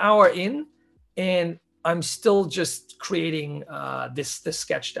 I'm 1 hour in and I'm still just creating this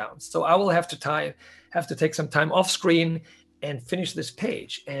sketch down. So I will have to take some time off screen and finish this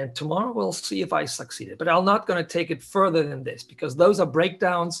page. And tomorrow we'll see if I succeeded. But I'm not going to take it further than this, because those are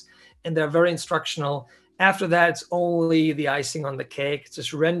breakdowns and they're very instructional. After that, it's only the icing on the cake. It's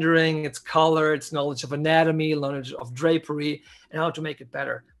just rendering, it's color, it's knowledge of anatomy, knowledge of drapery, and how to make it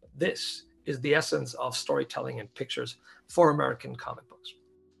better. This is the essence of storytelling in pictures for American comic books.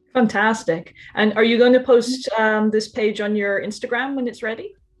 Fantastic. And are you going to post this page on your Instagram when it's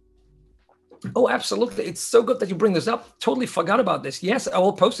ready? Oh, absolutely. It's so good that you bring this up. Totally forgot about this. Yes, I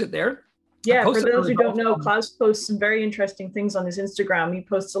will post it there. Yeah, for those who don't know, Klaus posts some very interesting things on his Instagram. He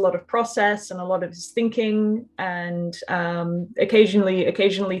posts a lot of process and a lot of his thinking, and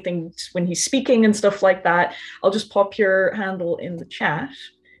occasionally things when he's speaking and stuff like that. I'll just pop your handle in the chat.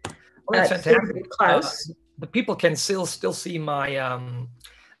 Oh, that's fantastic. Klaus. The people can still see my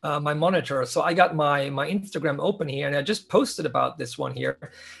my monitor. So I got my Instagram open here, and I just posted about this one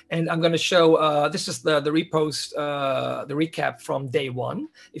here, and I'm going to show this is the repost, the recap from day 1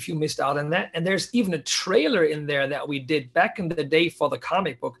 if you missed out on that. And there's even a trailer in there that we did back in the day for the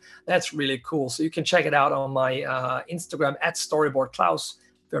comic book. That's really cool. So you can check it out on my Instagram at StoryboardKlaus.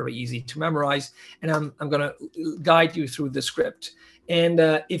 Very easy to memorize, and I'm going to guide you through the script. And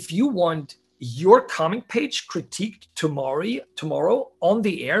if you want your comic page critiqued tomorrow on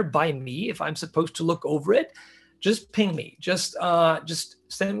the air by me, if I'm supposed to look over it, just ping me. Just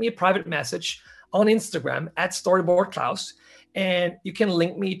send me a private message on Instagram at Storyboard Klaus, and you can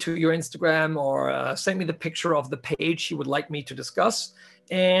link me to your Instagram or send me the picture of the page you would like me to discuss.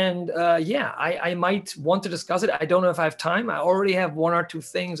 And yeah, I might want to discuss it. I don't know if I have time. I already have one or two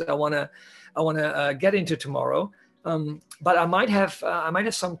things I wanna get into tomorrow. But I might have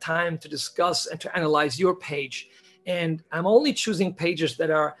some time to discuss and to analyze your page. And I'm only choosing pages that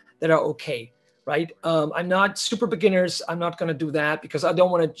are okay, right? I'm not super beginners. I'm not going to do that because I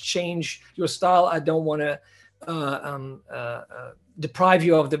don't want to change your style. I don't want to deprive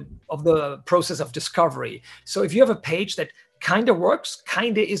you of the process of discovery. So if you have a page that kind of works,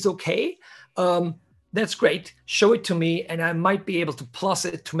 kind of is okay, that's great. Show it to me, and I might be able to plus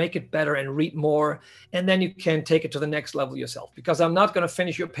it to make it better and read more. And then you can take it to the next level yourself, because I'm not going to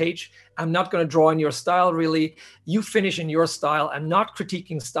finish your page. I'm not going to draw in your style, really. You finish in your style. I'm not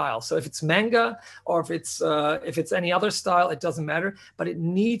critiquing style. So if it's manga or if it's any other style, it doesn't matter. But it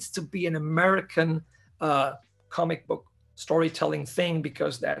needs to be an American comic book storytelling thing,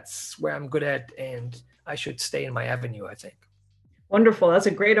 because that's where I'm good at, and I should stay in my avenue, I think. Wonderful. That's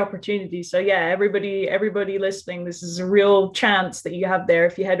a great opportunity. So yeah, everybody listening, this is a real chance that you have there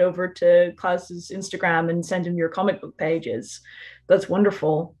if you head over to Klaus's Instagram and send him your comic book pages. That's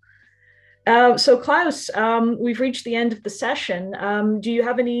wonderful. So Klaus, we've reached the end of the session. Do you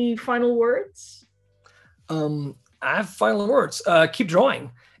have any final words? I have final words. Keep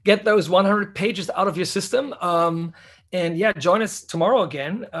drawing. Get those 100 pages out of your system. And yeah, join us tomorrow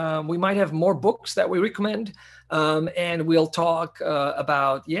again. We might have more books that we recommend. And we'll talk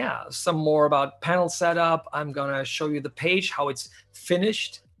about, some more about panel setup. I'm going to show you the page, how it's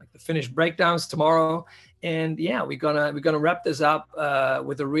finished, like the finished breakdowns tomorrow. And yeah, we're gonna wrap this up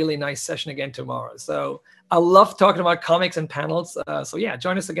with a really nice session again tomorrow. So I love talking about comics and panels. So yeah,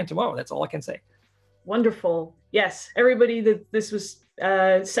 join us again tomorrow. That's all I can say. Wonderful. Yes, everybody, this was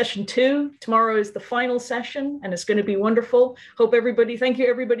session 2. Tomorrow is the final session, and it's going to be wonderful. Thank you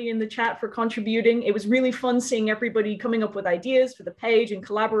everybody in the chat for contributing. It was really fun seeing everybody coming up with ideas for the page and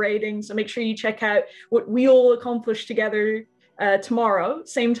collaborating. So make sure you check out what we all accomplish together tomorrow,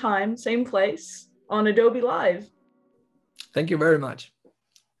 same time, same place on Adobe Live. Thank you very much.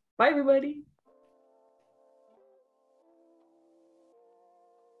 Bye, everybody.